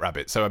for pet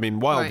rabbits. So, I mean,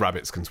 wild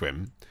rabbits can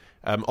swim.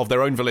 Of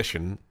their own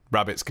volition,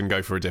 rabbits can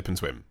go for a dip and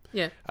swim.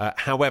 Yeah.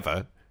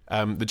 However,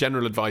 the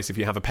general advice, if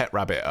you have a pet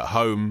rabbit at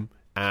home,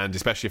 and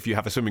especially if you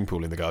have a swimming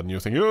pool in the garden,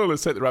 you're thinking, oh,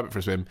 let's take the rabbit for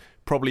a swim,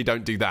 probably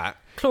don't do that.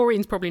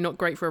 Chlorine's probably not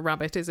great for a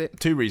rabbit, is it?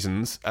 2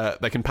 reasons.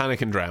 They can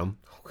panic and drown.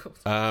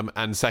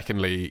 And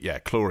secondly,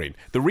 chlorine.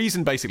 The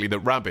reason, basically, that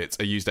rabbits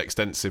are used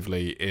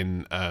extensively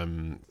in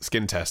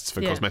skin tests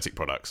for cosmetic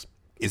products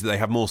is that they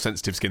have more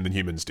sensitive skin than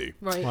humans do.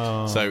 Right.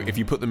 Oh. So if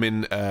you put them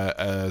in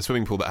a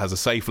swimming pool that has a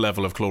safe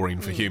level of chlorine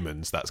for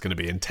humans, that's going to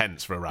be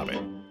intense for a rabbit.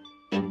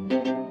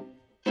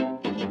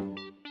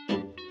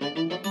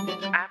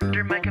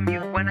 After my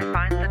commute, when I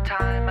find the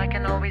time, I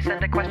can always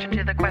send a question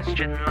to the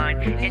question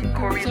line.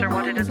 Inquiries are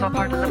wanted, it's all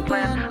part of the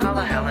plan. A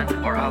la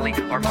Helen, or Ollie,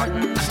 or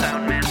Martin the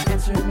Stone Man.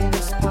 Answer me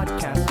this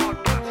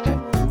podcast.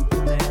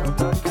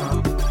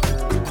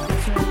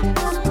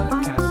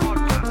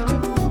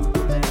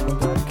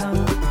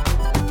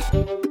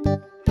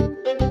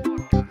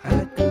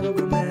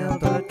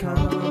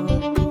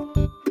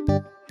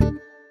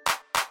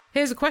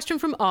 question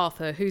from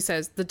Arthur, who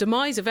says, the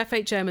demise of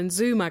FHM and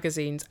Zoo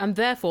magazines, and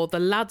therefore the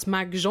lads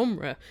mag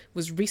genre,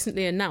 was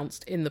recently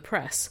announced in the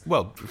press.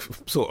 Well,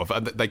 sort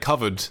of. They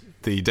covered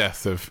the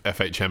death of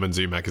FHM and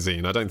Zoo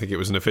magazine. I don't think it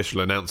was an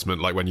official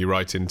announcement like when you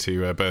write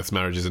into births,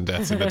 marriages and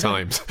deaths in the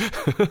Times.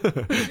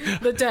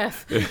 The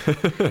death.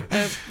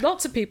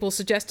 Lots of people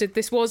suggested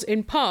this was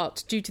in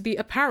part due to the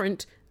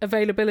apparent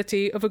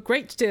availability of a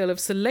great deal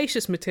of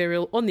salacious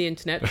material on the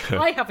internet.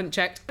 I haven't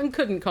checked and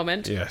couldn't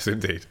comment. Yes,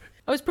 indeed.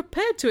 I was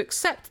prepared to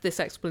accept this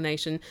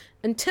explanation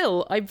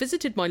until I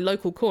visited my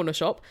local corner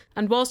shop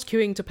and, whilst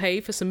queuing to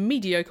pay for some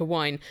mediocre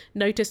wine,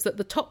 noticed that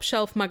the top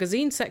shelf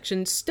magazine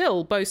section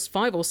still boasts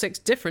 5 or 6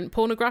 different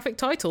pornographic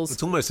titles.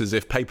 It's almost as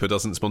if paper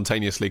doesn't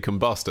spontaneously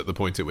combust at the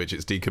point at which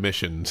it's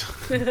decommissioned.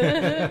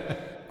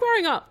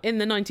 Growing up in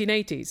the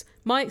 1980s,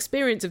 my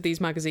experience of these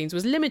magazines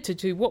was limited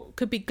to what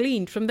could be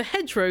gleaned from the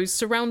hedgerows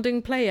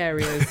surrounding play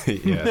areas.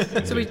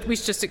 Yes. So we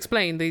should just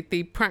explain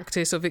the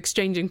practice of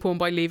exchanging porn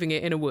by leaving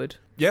it in a wood.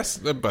 Yes,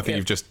 I think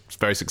you've just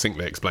very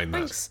succinctly explained that.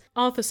 Thanks.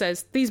 Arthur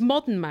says, these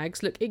modern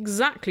mags look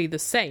exactly the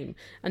same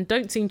and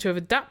don't seem to have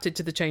adapted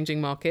to the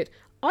changing market.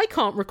 I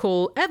can't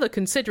recall ever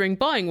considering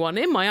buying one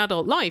in my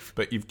adult life.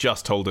 But you've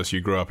just told us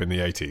you grew up in the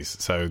 80s,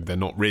 so they're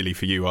not really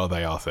for you, are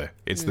they, Arthur?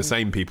 It's the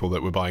same people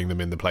that were buying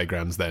them in the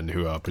playgrounds then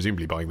who are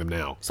presumably buying them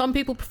now. Some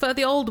people prefer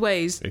the old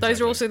ways. Exactly.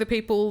 Those are also the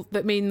people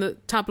that mean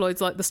that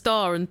tabloids like The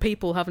Star and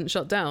People haven't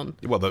shut down.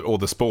 Well, or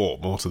the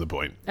Sport, more to the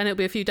point. And it'll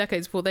be a few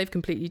decades before they've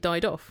completely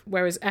died off.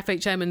 Whereas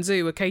FHM and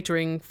Zoo are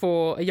catering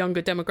for a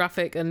younger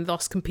demographic and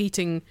thus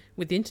competing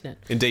with the internet.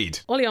 Indeed.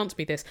 Ollie, answer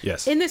me this.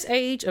 Yes. In this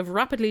age of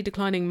rapidly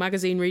declining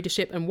magazine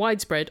readership and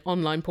widespread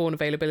online porn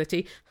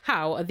availability,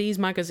 how are these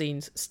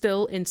magazines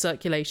still in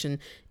circulation?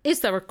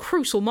 Is there a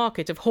crucial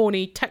market of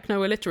horny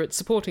techno-illiterates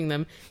supporting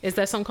them? Is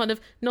there some kind of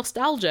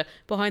nostalgia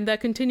behind their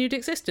continued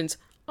existence?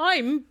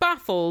 I'm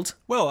baffled.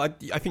 Well, I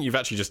think you've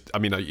actually just,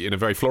 in a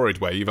very florid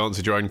way, you've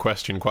answered your own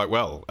question quite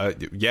well.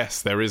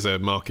 Yes, there is a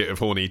market of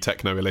horny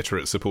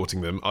techno-illiterates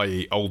supporting them,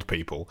 i.e. old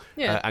people.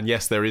 Yeah. And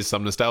yes, there is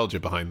some nostalgia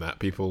behind that.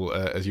 People,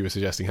 as you were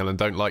suggesting, Helen,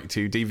 don't like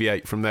to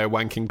deviate from their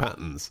wanking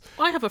patterns.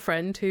 I have a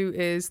friend who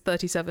is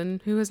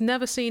 37 who has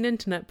never seen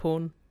internet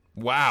porn.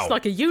 Wow. It's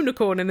like a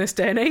unicorn in this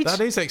day and age. That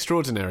is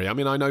extraordinary. I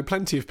mean, I know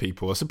plenty of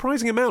people, a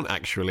surprising amount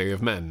actually,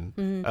 of men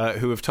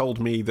who have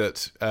told me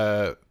that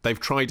they've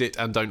tried it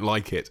and don't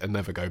like it and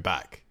never go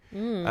back.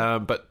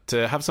 But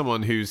to have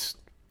someone who's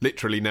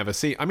literally never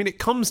seen... I mean, it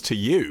comes to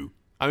you.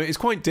 I mean, it's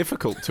quite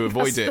difficult to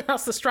avoid it.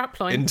 That's the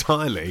strapline.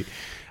 Entirely.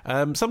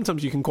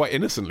 Sometimes you can quite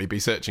innocently be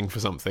searching for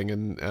something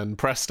and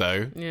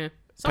presto... Yeah.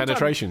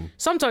 Penetration.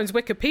 Sometimes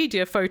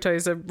Wikipedia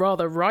photos are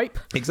rather ripe.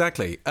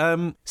 Exactly.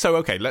 So,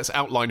 okay, let's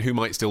outline who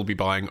might still be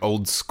buying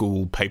old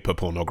school paper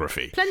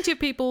pornography. Plenty of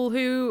people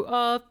who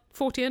are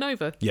 40 and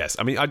over. Yes,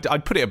 I mean,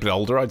 I'd put it a bit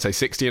older. I'd say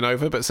 60 and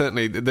over, but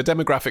certainly the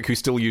demographic who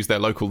still use their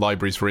local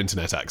libraries for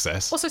internet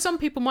access. Also, some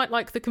people might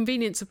like the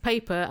convenience of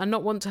paper and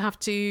not want to have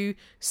to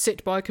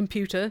sit by a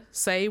computer,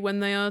 say,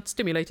 when they are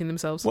stimulating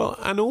themselves. Well,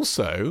 and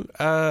also,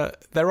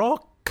 there are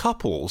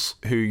couples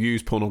who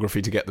use pornography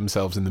to get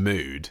themselves in the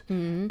mood.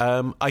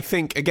 I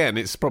think, again,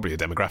 it's probably a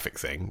demographic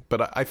thing,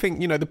 but I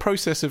think, the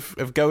process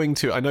of going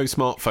to... I know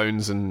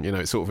smartphones and,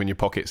 it's sort of in your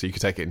pocket so you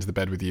could take it into the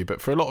bed with you, but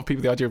for a lot of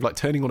people, the idea of, like,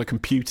 turning on a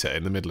computer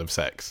in the middle of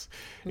sex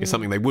is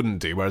something they wouldn't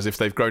do, whereas if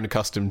they've grown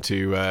accustomed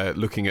to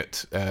looking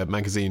at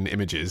magazine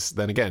images,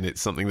 then, again,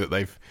 it's something that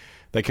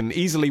they can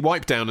easily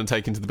wipe down and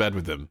take into the bed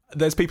with them.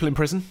 There's people in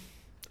prison.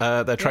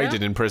 They're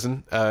traded in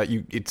prison.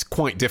 It's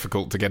quite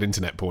difficult to get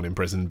internet porn in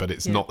prison, but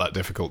it's not that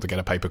difficult to get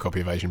a paper copy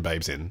of Asian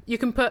Babes in. You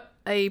can put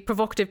a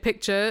provocative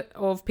picture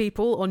of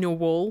people on your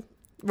wall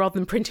rather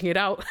than printing it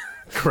out.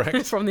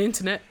 Correct. From the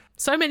internet.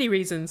 So many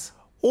reasons.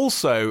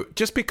 Also,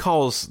 just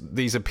because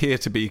these appear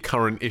to be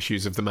current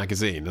issues of the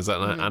magazine,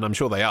 and I'm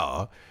sure they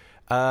are,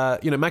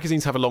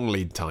 magazines have a long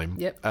lead time.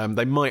 Yep.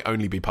 They might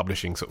only be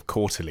publishing sort of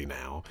quarterly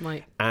now.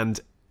 Right. And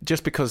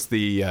just because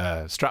the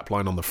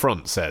strapline on the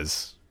front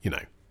says,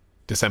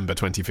 December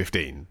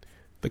 2015,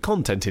 the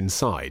content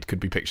inside could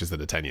be pictures that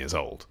are 10 years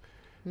old.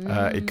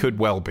 It could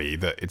well be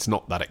that it's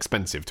not that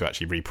expensive to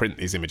actually reprint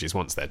these images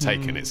once they're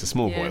taken. It's a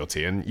small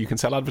royalty, and you can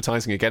sell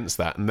advertising against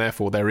that, and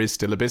therefore there is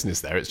still a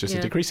business there. It's just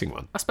a decreasing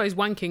one. I suppose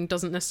wanking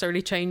doesn't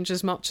necessarily change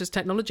as much as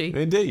technology.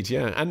 Indeed,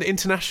 yeah. And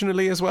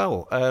internationally as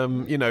well.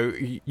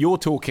 You're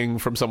talking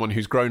from someone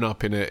who's grown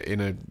up in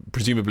a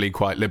presumably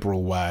quite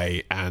liberal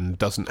way and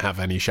doesn't have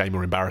any shame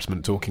or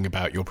embarrassment talking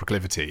about your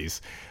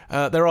proclivities.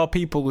 There are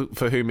people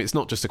for whom it's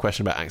not just a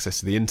question about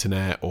access to the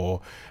internet or,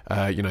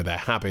 their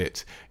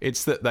habit.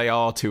 It's that they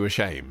are too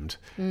ashamed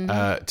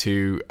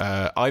to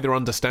either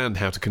understand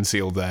how to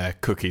conceal their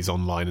cookies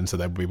online, and so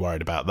they'll be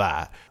worried about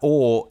that,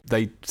 or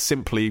they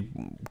simply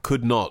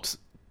could not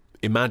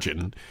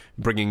imagine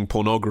bringing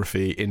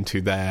pornography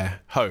into their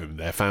home,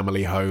 their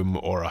family home,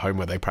 or a home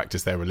where they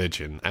practice their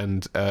religion.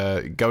 And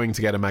going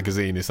to get a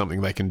magazine is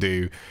something they can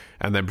do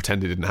and then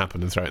pretend it didn't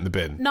happen and throw it in the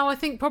bin. No, I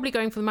think probably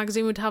going for the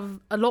magazine would have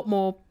a lot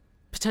more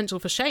potential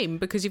for shame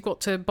because you've got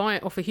to buy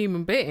it off a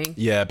human being.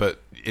 Yeah,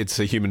 but it's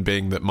a human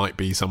being that might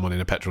be someone in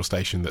a petrol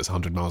station that's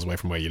 100 miles away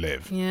from where you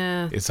live.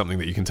 Yeah. It's something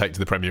that you can take to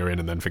the Premier Inn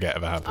and then forget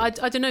ever happened.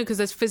 I don't know, because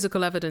there's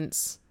physical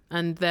evidence,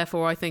 and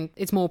therefore I think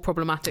it's more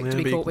problematic to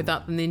be caught with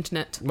that than the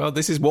internet. Well,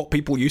 this is what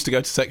people used to go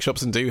to sex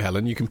shops and do,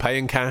 Helen. You can pay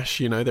in cash,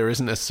 there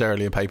isn't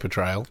necessarily a paper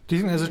trail. Do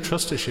you think there's a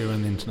trust issue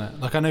in the internet?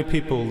 Like, I know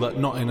people that,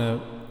 not in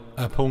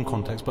a porn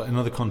context, but in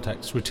other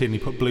contexts,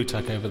 routinely put blue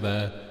tack over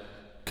their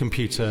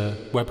computer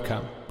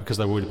webcam because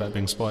they're worried about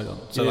being spied on.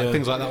 So like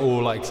things like that,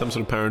 or like some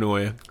sort of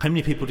paranoia. How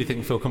many people do you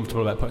think feel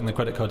comfortable about putting their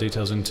credit card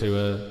details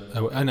into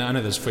I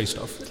know there's free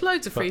stuff. There's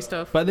loads of free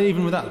stuff. But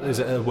even with that, is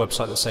it a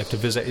website that's safe to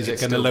visit? Is it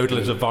going to load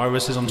loads of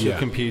viruses onto your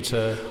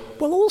computer?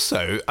 Well,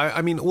 also,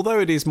 I mean, although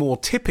it is more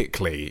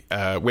typically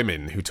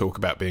women who talk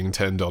about being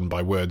turned on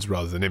by words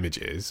rather than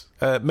images,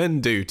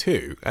 men do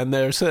too. And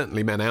there are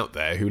certainly men out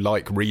there who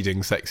like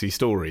reading sexy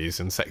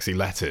stories and sexy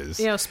letters.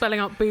 Yeah, spelling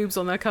out boobs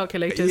on their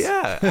calculators.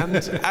 Yeah, and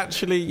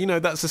actually,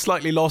 that's a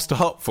slightly lost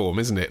art form,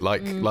 isn't it?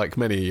 Like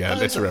many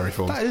literary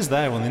forms. That is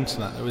there on the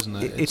internet, though, isn't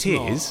it? It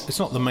is. It's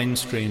not the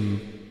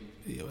mainstream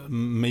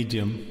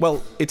medium.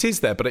 Well, it is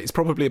there, but it's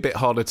probably a bit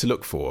harder to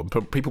look for.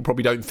 People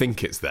probably don't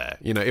think it's there.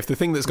 If the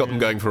thing that's got them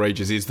going for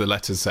ages is the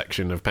letters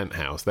section of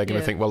Penthouse, they're going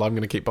to think, well, I'm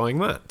going to keep buying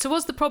that. So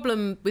was the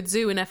problem with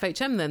Zoo and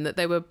FHM then that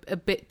they were a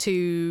bit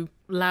too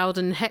loud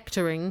and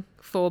hectoring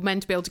for men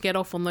to be able to get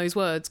off on those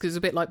words, because it's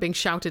a bit like being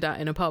shouted at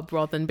in a pub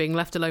rather than being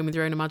left alone with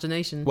your own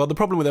imagination? Well, the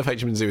problem with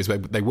FHM and Zoo is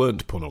they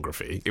weren't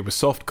pornography. It was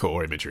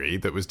softcore imagery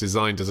that was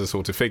designed as a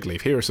sort of fig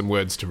leaf. Here are some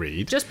words to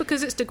read. Just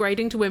because it's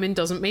degrading to women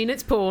doesn't mean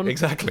it's porn.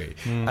 Exactly.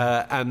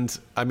 And,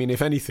 I mean,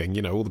 if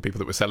anything, all the people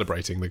that were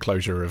celebrating the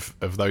closure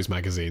of those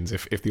magazines,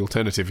 if the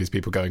alternative is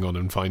people going on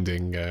and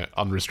finding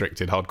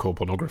unrestricted hardcore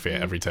pornography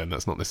at every turn,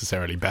 that's not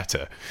necessarily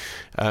better.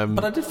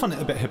 But I did find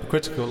it a bit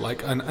hypocritical,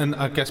 and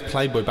I guess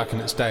Playboy back in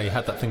its day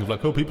had that thing of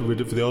like, oh, people read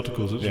it for the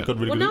articles.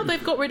 Now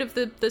they've got rid of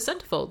the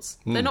centerfolds.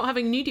 They're not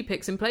having nudie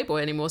pics in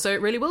Playboy anymore, so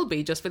it really will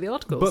be just for the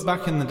articles. But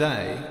back in the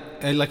day,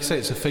 like I say,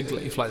 it's a fig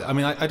leaf. Like, I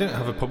mean, I don't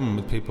have a problem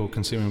with people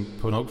consuming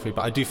pornography,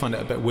 but I do find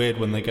it a bit weird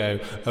when they go,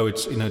 oh,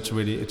 it's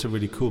a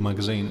really cool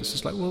magazine. It's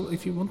just like, well,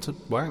 if you want to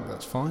wank,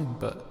 that's fine,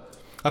 but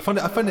I find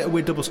it a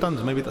weird double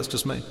standard. Maybe that's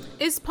just me.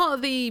 Is part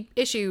of the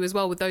issue as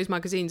well with those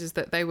magazines is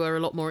that they were a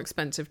lot more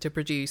expensive to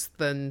produce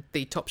than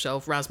the top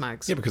shelf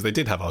Razmags? Yeah, because they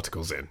did have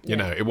articles in.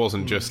 It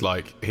wasn't just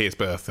like, here's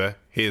Bertha,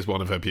 here's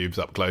one of her pubes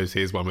up close,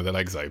 here's one with her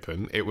legs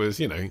open. It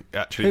was,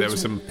 actually there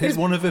was some... Here's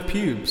one of her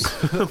pubes.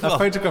 A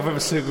photograph of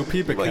a single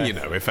pubic hair.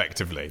 Well,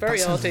 effectively.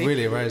 Very arty.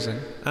 Really arousing.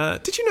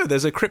 Did you know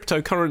there's a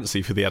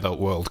cryptocurrency for the adult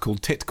world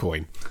called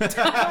Titcoin?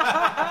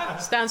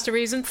 Stands to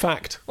reason.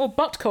 Fact. Or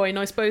Buttcoin,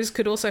 I suppose,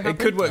 could also happen. It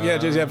could work, yeah,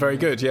 very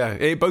good,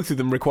 yeah. Both of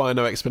them require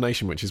no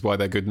explanation, which is why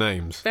they're good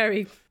names.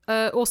 Very.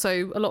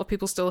 Also, a lot of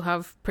people still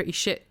have pretty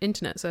shit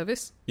internet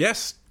service.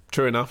 Yes,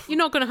 true enough. You're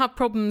not going to have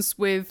problems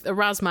with a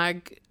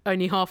Razmag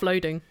only half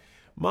loading.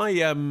 My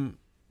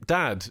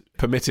dad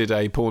permitted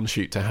a porn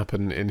shoot to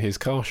happen in his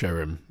car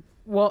showroom.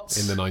 What?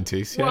 In the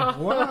 90s, yeah.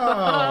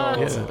 Wow.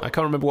 Yeah. I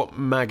can't remember what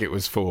mag it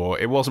was for.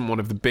 It wasn't one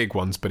of the big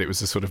ones, but it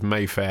was a sort of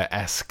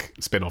Mayfair-esque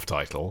spin-off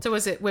title. So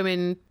was it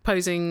women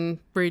posing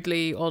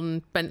rudely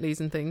on Bentleys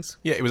and things?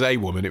 Yeah, it was a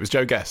woman. It was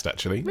Joe Guest,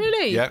 actually.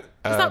 Really? Yeah.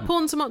 Is that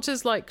porn so much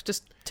as, like,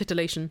 just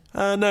titillation?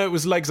 No, it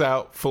was legs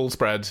out, full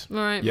spread. All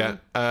right. Yeah.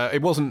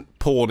 It wasn't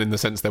porn in the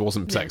sense there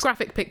wasn't sex.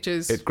 Graphic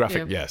pictures.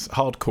 Yes.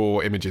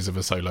 Hardcore images of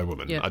a solo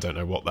woman. Yeah. I don't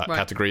know what that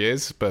category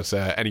is, but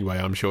anyway,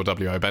 I'm sure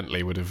W.O.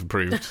 Bentley would have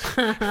approved.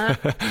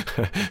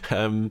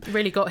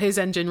 Really got his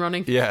engine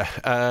running.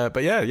 Yeah.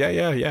 But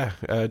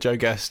yeah. Joe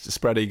Guest,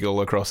 spread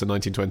eagle across a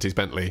 1920s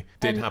Bentley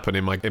did happen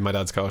in my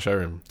dad's car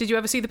showroom. Did you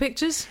ever see the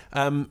pictures?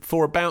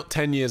 For about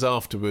 10 years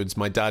afterwards,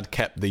 my dad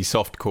kept the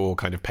softcore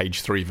kind of page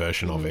 3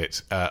 version of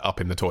it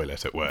up in the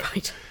toilet at work.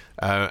 Right.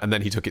 And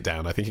then he took it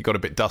down. I think it got a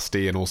bit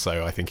dusty, and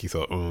also I think he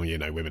thought,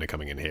 women are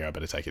coming in here, I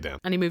better take it down.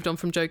 And he moved on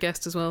from Joe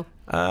Guest as well?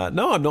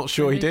 No, I'm not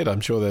sure he did.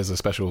 I'm sure there's a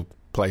special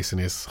place in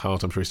his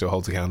heart. I'm sure he still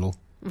holds a candle.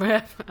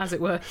 As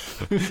it were.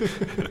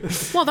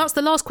 Well, that's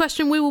the last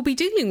question we will be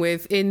dealing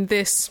with in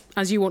this,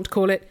 as you want to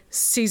call it,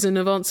 season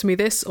of Answer Me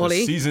This,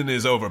 Ollie. The season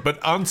is over,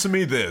 but Answer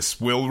Me This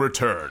will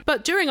return.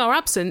 But during our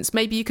absence,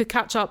 maybe you could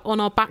catch up on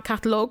our back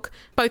catalogue,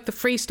 both the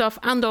free stuff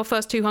and our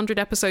first 200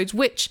 episodes,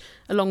 which,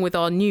 along with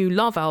our new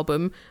Love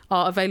album,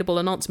 are available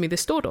on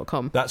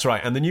AnswerMeThisStore.com. That's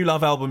right, and the new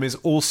Love album is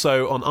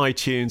also on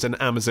iTunes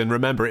and Amazon.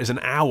 Remember, it is an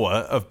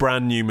hour of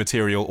brand new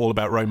material all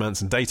about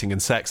romance and dating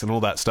and sex and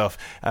all that stuff.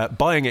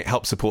 Buying it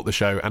helps support the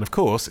show, and of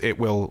course, it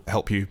will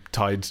help you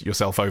tide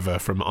yourself over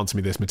from Answer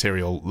Me This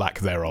material, lack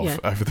thereof,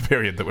 over the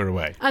period that we're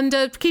away. And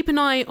keep an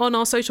eye on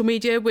our social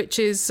media, which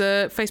is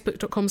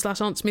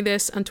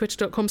facebook.com/answermethis and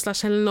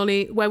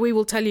twitter.com/HelenLolly, where we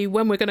will tell you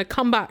when we're going to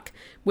come back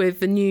with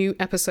the new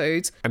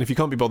episodes. And if you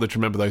can't be bothered to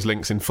remember those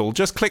links in full,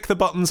 just click the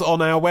buttons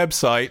on our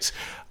website,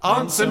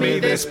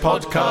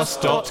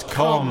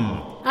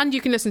 answermethispodcast.com. And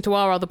you can listen to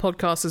our other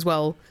podcasts as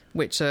well,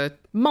 which are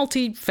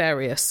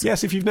multifarious.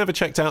 Yes, if you've never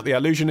checked out The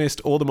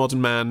Allusionist or The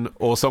Modern Man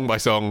or Song by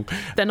Song,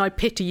 then I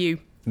pity you.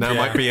 Now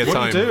might be a time.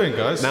 What are you doing,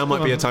 guys? Now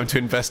might be a time to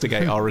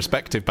investigate our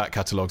respective back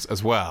catalogues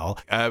as well.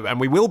 And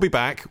we will be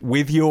back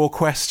with your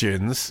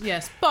questions.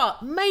 Yes,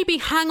 but maybe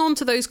hang on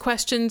to those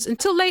questions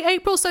until late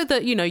April so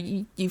that,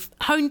 you've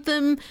honed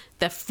them,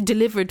 they're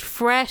delivered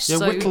fresh. Yeah,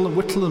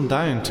 whittle them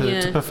down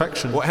to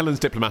perfection. What Helen's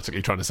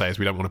diplomatically trying to say is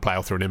we don't want to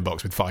plough through an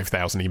inbox with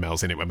 5,000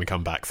 emails in it when we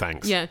come back,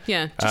 thanks.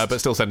 Yeah. But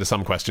still send us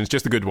some questions,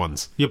 just the good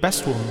ones. Your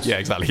best ones. Yeah,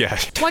 exactly, yeah.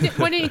 Why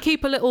don't you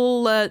keep a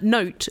little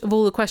note of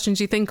all the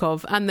questions you think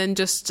of, and then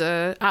just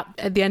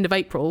at the end of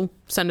April,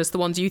 send us the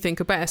ones you think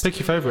are best. Pick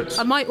your favourites.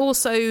 I might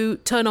also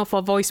turn off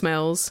our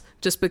voicemails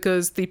just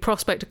because the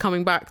prospect of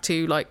coming back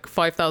to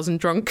 5,000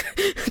 drunk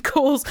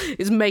calls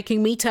is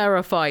making me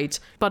terrified.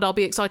 But I'll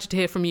be excited to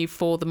hear from you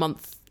for the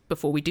month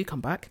before we do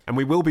come back. And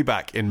we will be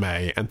back in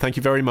May. And thank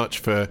you very much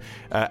for,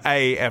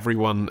 A,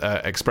 everyone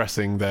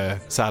expressing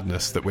their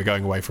sadness that we're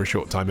going away for a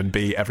short time, and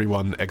B,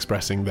 everyone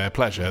expressing their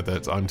pleasure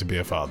that I'm to be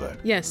a father.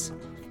 Yes.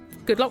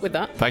 Good luck with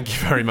that. Thank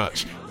you very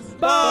much.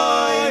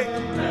 Bye!